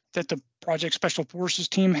form that the Project Special Forces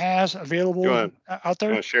team has available out there.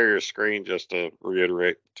 You want to share your screen just to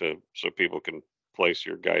reiterate so people can place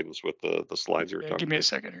your guidance with the slides you're talking about? Give me a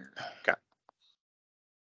second here. Okay.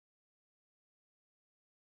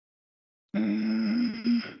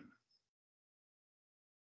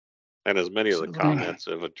 And as many of the comments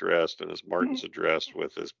have addressed, and as Martin's addressed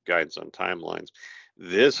with his guidance on timelines,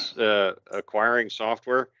 this acquiring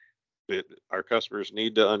software, our customers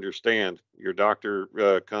need to understand. Your doctor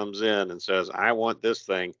comes in and says, I want this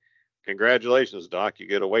thing. Congratulations, doc. You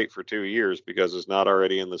get to wait for 2 years because it's not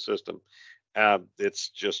already in the system. It's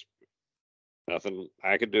just nothing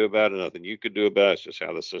I could do about it, nothing you could do about it. It's just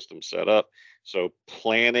how the system's set up. So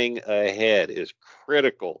planning ahead is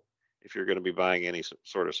critical if you're going to be buying any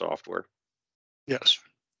sort of software. Yes.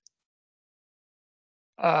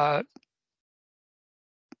 An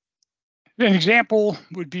example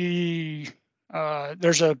would be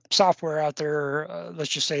there's a software out there, let's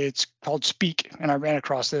just say it's called Speak, and I ran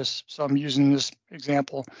across this, so I'm using this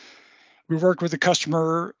example. We worked with the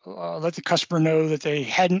customer, let the customer know that they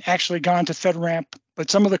hadn't actually gone to FedRAMP, but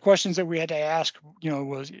some of the questions that we had to ask,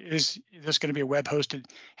 was, is this going to be a web hosted?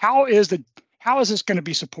 How is this going to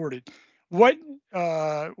be supported? What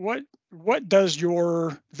does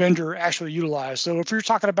your vendor actually utilize? So if you're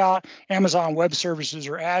talking about Amazon Web Services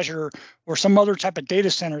or Azure or some other type of data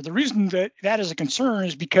center, the reason that is a concern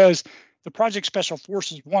is because the Project Special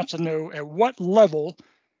Forces wants to know at what level,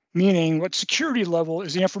 meaning what security level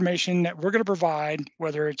is the information that we're going to provide,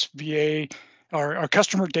 whether it's VA or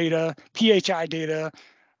customer data, PHI data,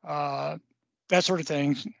 that sort of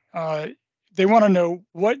thing. They want to know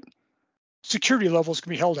what security levels can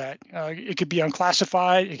be held at. It could be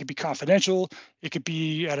unclassified, it could be confidential, it could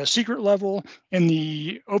be at a secret level. In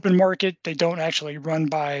the open market, they don't actually run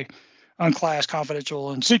by unclassed,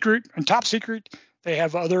 confidential, and secret, and top secret. They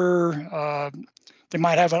have other, they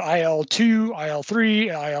might have an IL2, IL3,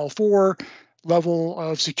 IL4 level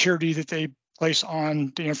of security that they place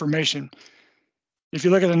on the information. If you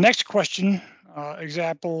look at the next question,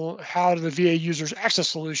 example, how do the VA users access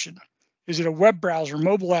solution? Is it a web browser,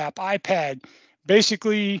 mobile app, iPad?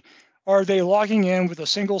 Basically, are they logging in with a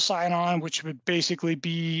single sign-on, which would basically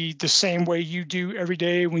be the same way you do every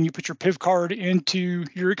day when you put your PIV card into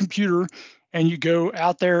your computer and you go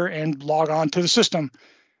out there and log on to the system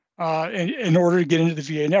in order to get into the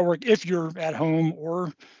VA network if you're at home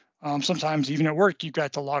or sometimes even at work, you've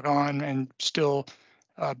got to log on and still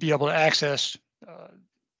be able to access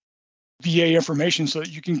VA information so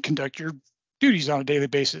that you can conduct your duties on a daily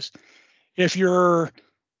basis. If you're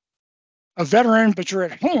a veteran, but you're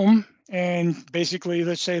at home and basically,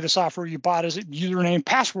 let's say the software you bought is username,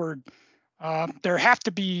 password, there have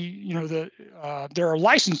to be, there are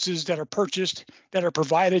licenses that are purchased that are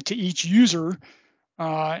provided to each user,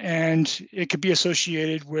 and it could be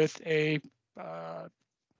associated with a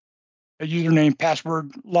username,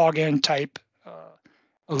 password, login type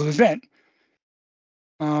of event.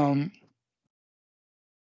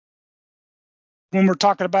 When we're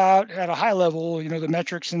talking about at a high level, the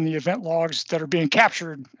metrics and the event logs that are being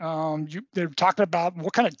captured, they're talking about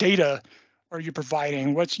what kind of data are you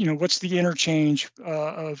providing? What's the interchange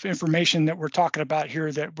of information that we're talking about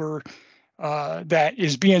here that that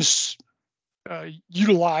is being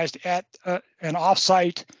utilized at an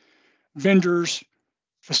offsite vendor's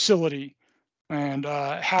facility, and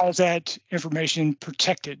how is that information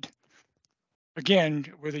protected? Again,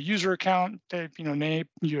 with a user account, name,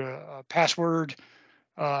 password,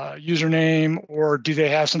 username, or do they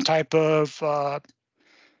have some type of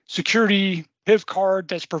security PIV card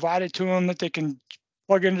that's provided to them that they can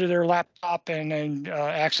plug into their laptop and then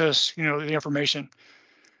access, the information?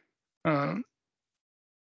 And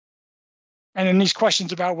then these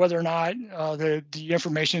questions about whether or not the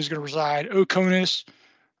information is going to reside OCONUS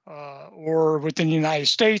or within the United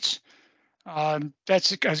States.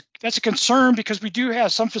 That's a concern because we do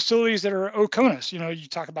have some facilities that are OCONUS. You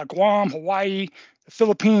talk about Guam, Hawaii, the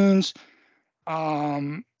Philippines,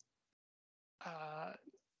 and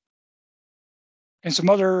some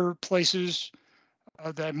other places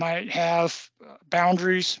that might have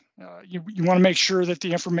boundaries. You want to make sure that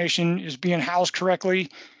the information is being housed correctly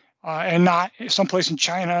and not someplace in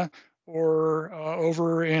China or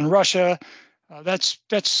over in Russia. That's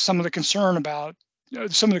some of the concern about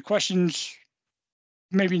some of the questions.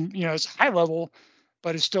 Maybe it's high level,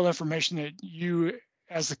 but it's still information that you,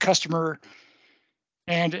 as the customer,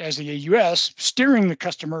 and as the AUS steering the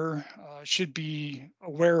customer, should be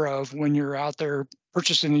aware of when you're out there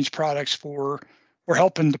purchasing these products or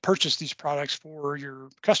helping to purchase these products for your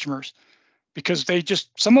customers, because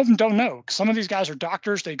some of them don't know. Some of these guys are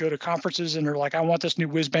doctors. They go to conferences and they're like, I want this new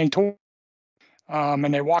whiz bang toy.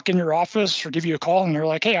 And they walk in your office or give you a call and they're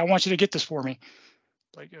like, hey, I want you to get this for me.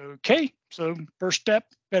 Like, okay, so first step,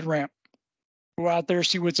 FedRAMP. Go out there,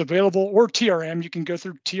 see what's available, or TRM. You can go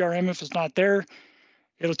through TRM if it's not there.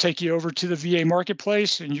 It'll take you over to the VA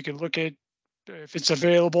marketplace, and you can look at if it's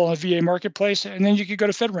available on the VA marketplace, and then you could go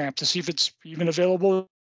to FedRAMP to see if it's even available.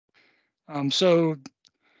 So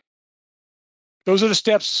those are the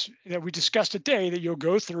steps that we discussed today that you'll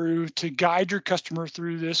go through to guide your customer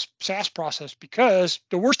through this SaaS process, because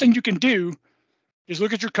the worst thing you can do is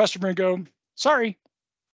look at your customer and go, sorry,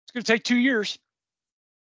 it's going to take 2 years.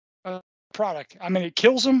 Product. I mean, it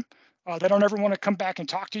kills them. They don't ever want to come back and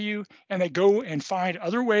talk to you, and they go and find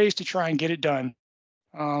other ways to try and get it done.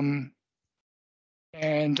 And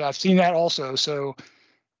I've seen that also. So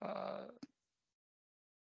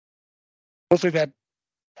hopefully that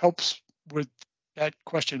helps with that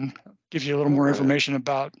question, gives you a little more information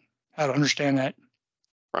about how to understand that.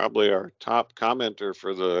 Probably our top commenter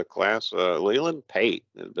for the class, Leland Pate,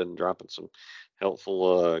 has been dropping some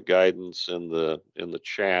helpful guidance in the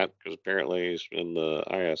chat because apparently he's in the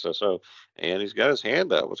ISSO and he's got his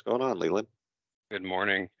hand up. What's going on, Leland? Good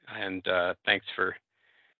morning, and thanks for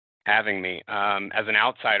having me. As an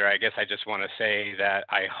outsider, I guess I just want to say that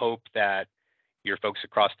I hope that your folks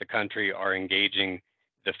across the country are engaging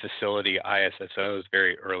the facility ISSOs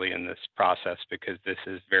very early in this process, because this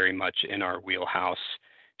is very much in our wheelhouse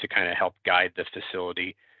to kind of help guide the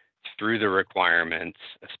facility through the requirements,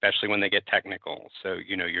 especially when they get technical. So,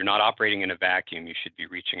 you know, you're not operating in a vacuum. You should be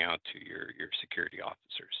reaching out to your security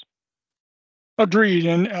officers. Agreed.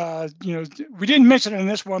 And, you know, we didn't mention it in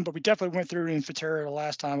this one, but we definitely went through it in Fatera the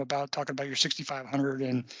last time about talking about your 6500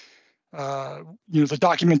 and, you know, the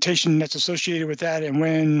documentation that's associated with that and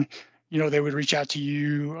when, you know, they would reach out to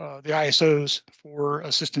you, the ISOs, for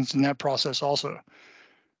assistance in that process also.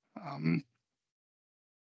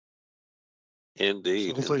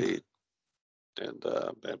 Indeed, so indeed. And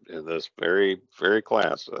in this very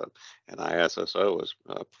class, an ISSO is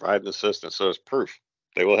providing assistance. So it's proof.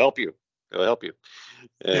 They will help you. They'll help you.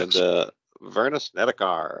 And yes. Verna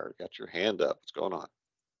Snedekar, got your hand up. What's going on?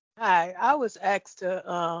 Hi, I was asked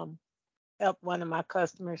to help one of my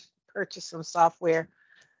customers purchase some software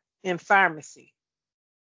in pharmacy.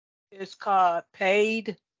 It's called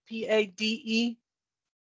PADE, P-A-D-E.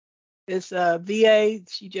 It's a VA.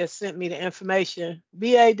 She just sent me the information.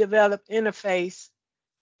 VA developed interface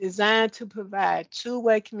designed to provide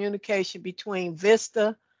two-way communication between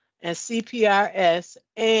VISTA and CPRS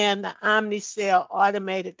and the OmniCell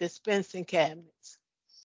automated dispensing cabinets,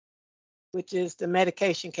 which is the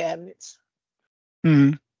medication cabinets.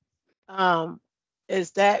 Mm-hmm.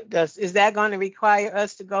 Is that going to require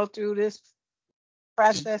us to go through this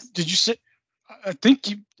process? Did you say? I think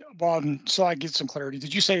you. Well, so I get some clarity.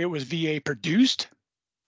 Did you say it was VA produced?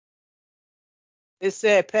 It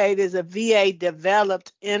said PAID is a VA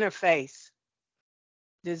developed interface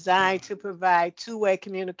designed to provide two-way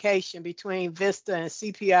communication between VISTA and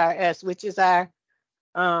CPRS, which is our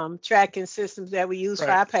tracking systems that we use for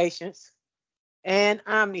our patients, and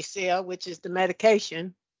OmniCell, which is the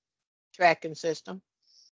medication tracking system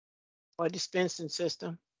or dispensing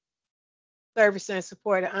system. Service and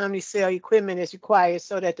support of OmniCell equipment is required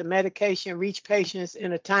so that the medication reach patients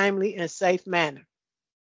in a timely and safe manner.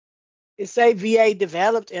 It's a VA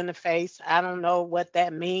developed interface. I don't know what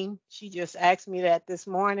that means. She just asked me that this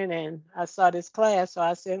morning and I saw this class. So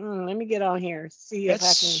I said, let me get on here, see if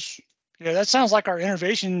I can. Yeah, that sounds like our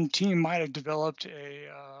innovation team might have developed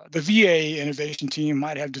the VA innovation team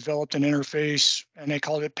might have developed an interface and they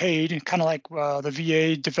called it PAID, kind of like the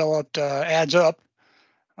VA developed Adds Up,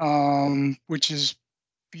 which is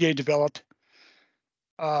VA developed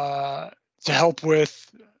to help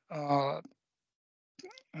with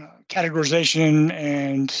categorization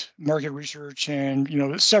and market research and, you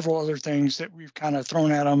know, several other things that we've kind of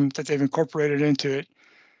thrown at them that they've incorporated into it.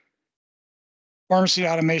 Pharmacy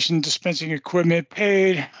automation, dispensing equipment,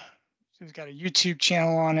 PAID. We've got a YouTube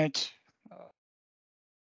channel on it.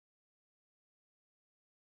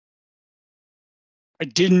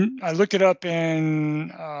 I looked it up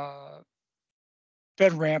in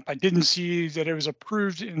FedRAMP. I didn't see that it was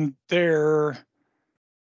approved in there.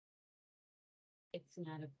 It's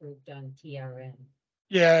not approved on TRM.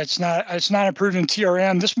 Yeah, it's not approved in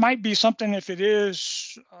TRM. This might be something, if it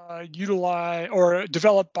is utilized or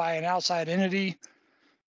developed by an outside entity.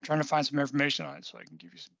 I'm trying to find some information on it so I can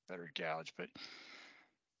give you some better gauge, but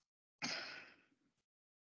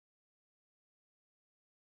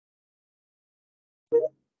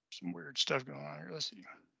some weird stuff going on here. Let's see.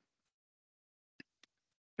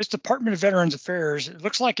 It's Department of Veterans Affairs. It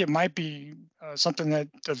looks like it might be something that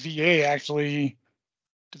the VA actually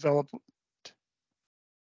developed.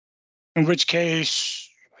 In which case,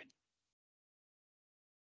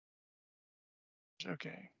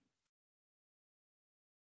 okay.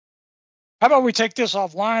 How about we take this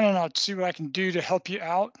offline and I'll see what I can do to help you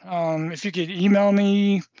out. If you could email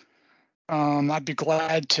me, I'd be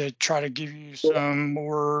glad to try to give you some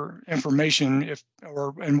more information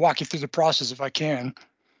and walk you through the process if I can.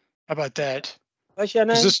 How about that? What's your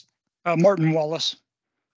name? Is this Martin Wallace?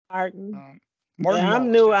 Martin. Martin yeah,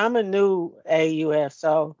 I'm Wallace, new. yeah. I'm a new AUS,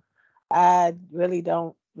 so I really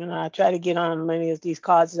don't. You know, I try to get on as many of these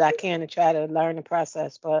calls as I can to try to learn the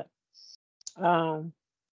process. But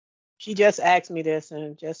she just asked me this,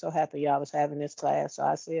 and just so happened y'all was having this class, so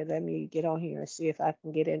I said, let me get on here and see if I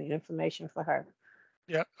can get any information for her.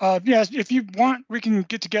 Yeah. Yeah. If you want, we can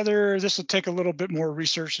get together. This will take a little bit more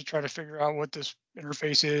research to try to figure out what this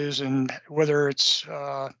interface is and whether it's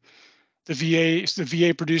the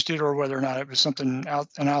VA produced it, or whether or not it was an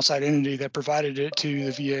outside entity that provided it to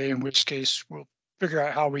the VA, in which case we'll figure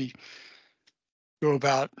out how we go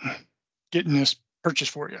about getting this purchase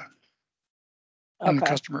for you from the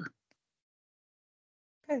Okay. customer.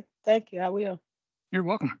 Okay, thank you. I will. You're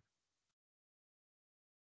welcome.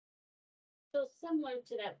 So similar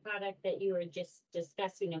to that product that you were just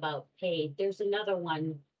discussing about paid, there's another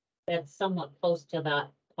one that's somewhat close to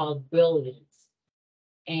that called Brilliance.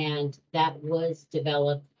 And that was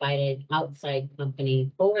developed by an outside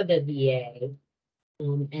company for the VA.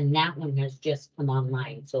 And that one has just come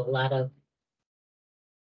online. So a lot of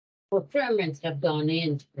procurements have gone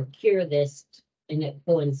in to procure this, and it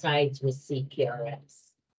coincides with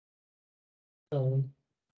CPRS. So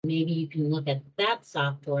maybe you can look at that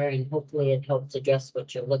software and hopefully it helps address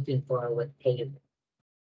what you're looking for with pay.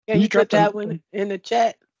 Can you drop put that one in the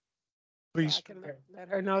chat? Please. I can let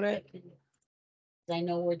her know that. I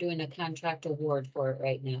know we're doing a contract award for it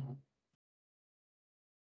right now.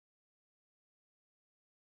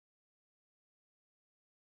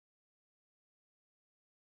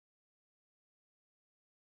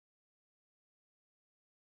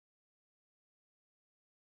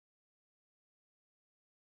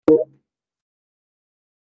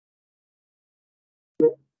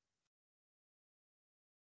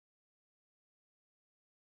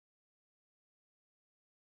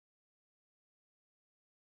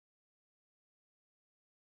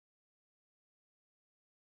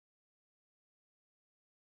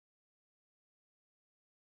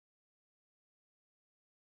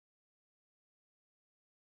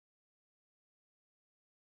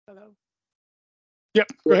 Hello.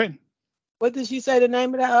 Yep, go ahead. What did she say the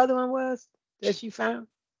name of that other one was that she found?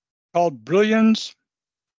 Called Brilliance.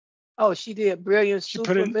 Oh, she did. Brilliant She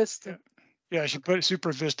put Super it- Vista. Yeah, she put it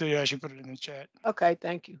Super Vista. Yeah, she put it in the chat. Okay,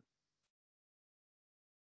 thank you.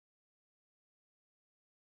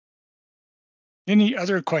 Any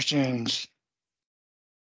other questions?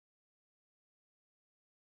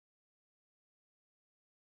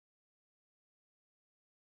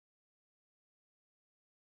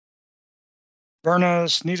 Verna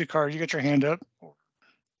Sneezekar, you got your hand up.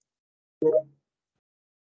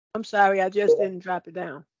 I'm sorry, I just didn't drop it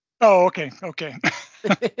down. Oh, okay, okay.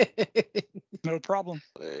 No problem.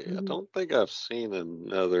 I don't think I've seen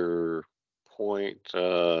another point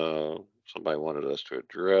somebody wanted us to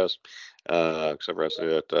address, except for I see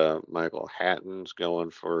that Michael Hatton's going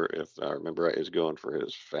for, if I remember right, is going for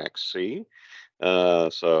his Fac C.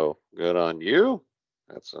 So good on you.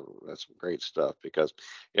 That's some great stuff, because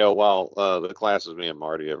while the classes me and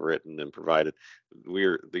Marty have written and provided,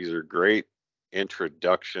 these are great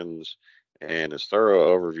introductions and as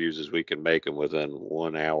thorough overviews as we can make them within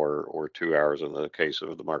 1 hour or 2 hours in the case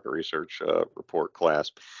of the market research report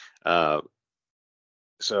class.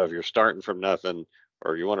 So if you're starting from nothing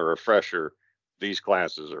or you want a refresher, these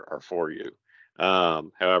classes are for you.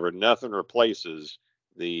 However, nothing replaces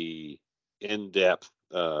the in-depth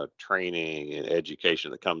training and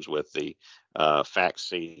education that comes with the Fac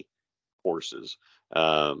C courses.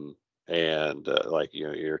 And like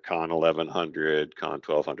your Con 1100, Con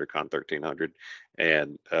 1200, Con 1300,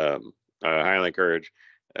 and I highly encourage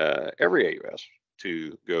every AUS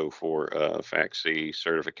to go for Fac C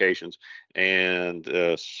certifications, and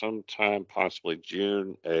sometime possibly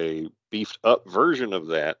June, a beefed up version of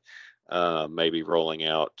that may be rolling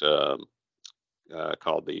out,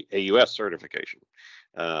 called the AUS certification.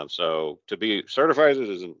 So to be certified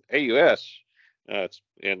as an AUS,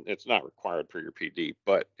 it's not required for your PD,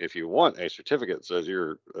 but if you want a certificate that says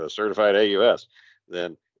you're a certified AUS,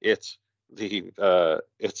 then it's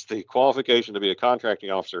the qualification to be a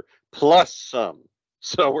contracting officer plus some.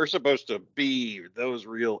 So we're supposed to be those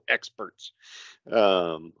real experts,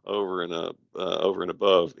 over and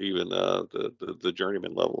above even the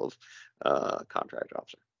journeyman level of contract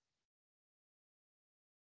officer.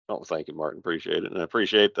 Oh, thank you, Martin. Appreciate it, and I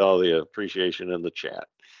appreciate all the appreciation in the chat.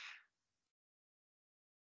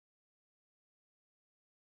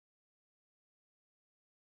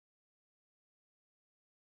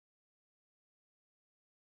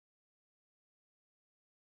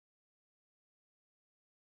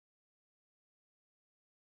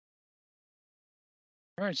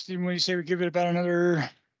 All right, Stephen, what do you say we give it about another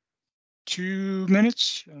 2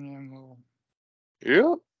 minutes, and then we'll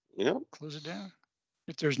Yeah. close it down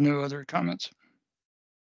if there's no other comments.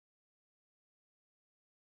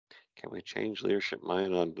 Can we change leadership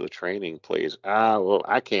mind on the training, please? Well,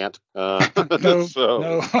 I can't. No, so,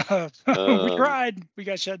 no. We tried. We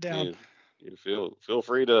got shut down. You feel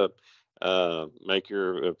free to make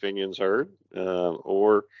your opinions heard,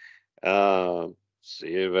 or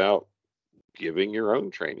see about giving your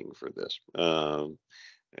own training for this,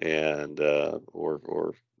 and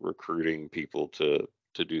or recruiting people to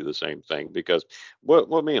do the same thing. Because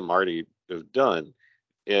what me and Marty have done,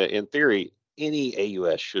 in theory, any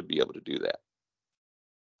AUS should be able to do that.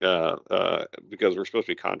 Because we're supposed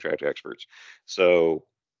to be contract experts, so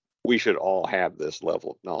we should all have this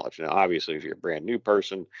level of knowledge. Now, obviously, if you're a brand new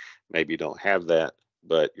person, maybe you don't have that,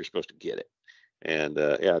 but you're supposed to get it. And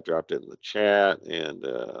yeah, I dropped it in the chat, and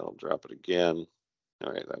I'll drop it again.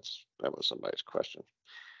 All right, that was somebody's question.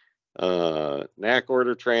 NAC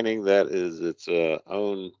order training, that is its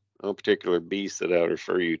own particular beast that I would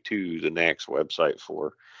refer you to the NAC's website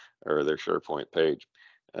for, or their SharePoint page,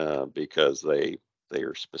 because they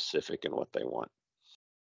are specific in what they want.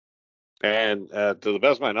 And to the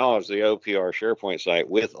best of my knowledge, the OPR SharePoint site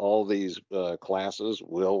with all these classes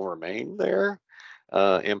will remain there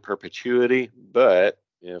in perpetuity. But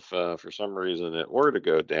if for some reason it were to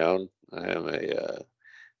go down,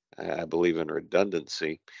 I believe in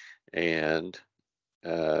redundancy, and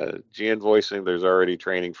G-invoicing, there's already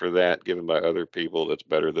training for that given by other people that's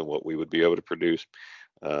better than what we would be able to produce.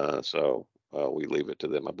 So we leave it to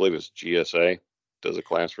them. I believe it's GSA does a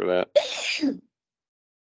class for that.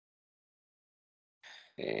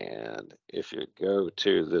 And if you go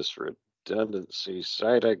to this redundancy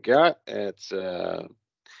site I got, it's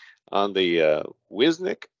on the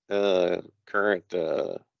Wisnik current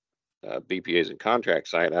BPAs and contract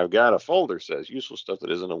site. I've got a folder that says useful stuff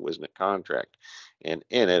that isn't a Wisnik contract. And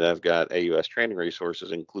in it, I've got AUS training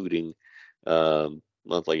resources, including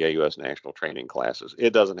monthly AUS national training classes.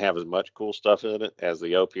 It doesn't have as much cool stuff in it as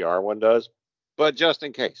the OPR one does, but just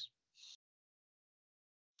in case.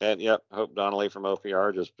 And yep, Hope Donnelly from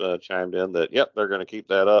OPR just chimed in that, yep, they're going to keep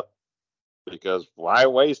that up, because why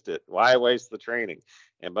waste it? Why waste the training?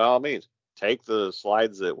 And by all means, take the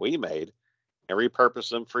slides that we made and repurpose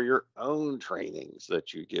them for your own trainings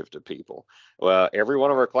that you give to people. Well, every one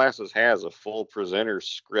of our classes has a full presenter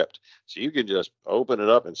script. So you can just open it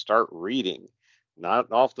up and start reading,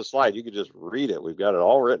 not off the slide. You can just read it. We've got it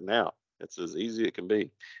all written out. It's as easy as it can be.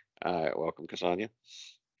 All right, welcome, Cassania.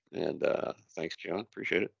 And thanks, John.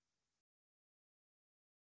 Appreciate it.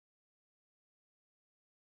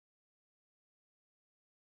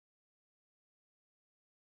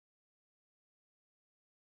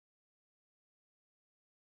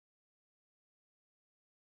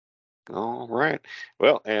 All right.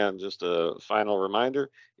 Well, and just a final reminder,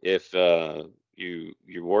 if you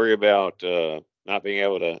worry about not being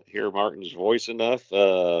able to hear Martin's voice enough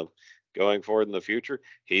going forward in the future,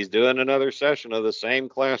 he's doing another session of the same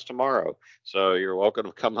class tomorrow. So you're welcome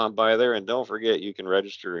to come on by there. And don't forget, you can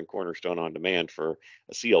register in Cornerstone On Demand for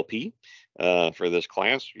a CLP for this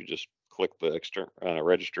class. You just click the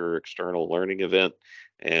register external learning event,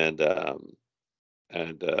 and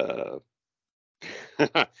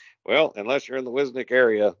well, unless you're in the Wisnik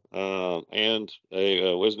area and a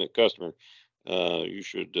Wisnik customer, you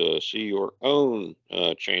should see your own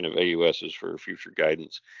chain of AUSs for future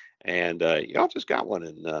guidance. And y'all just got one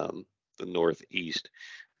in the Northeast.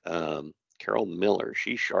 Carol Miller,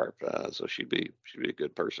 she's sharp, so she'd be a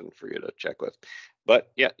good person for you to check with.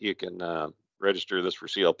 But yeah, you can register this for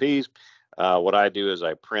CLPs. What I do is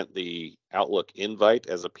I print the Outlook invite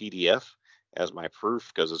as a PDF as my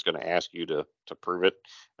proof, because it's going to ask you to prove it,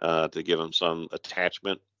 to give them some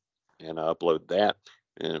attachment, and I upload that.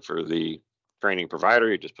 And for the training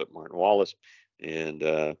provider, you just put Martin Wallace, and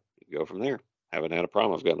go from there. Haven't had a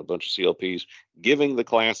problem. I've gotten a bunch of CLPs giving the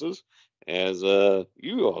classes, as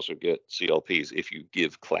you also get CLPs if you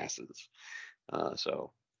give classes.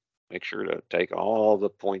 So make sure to take all the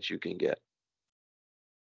points you can get.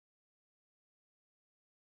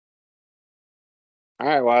 All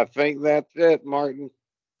right, well, I think that's it, Martin.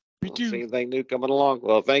 Me too. See anything new coming along?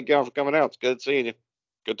 Well, thank y'all for coming out. It's good seeing you.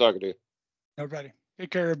 Good talking to you. Nobody. Take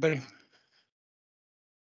care, everybody.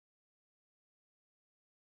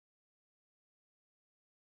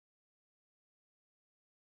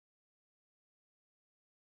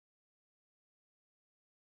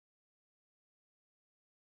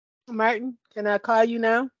 Martin, can I call you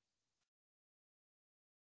now?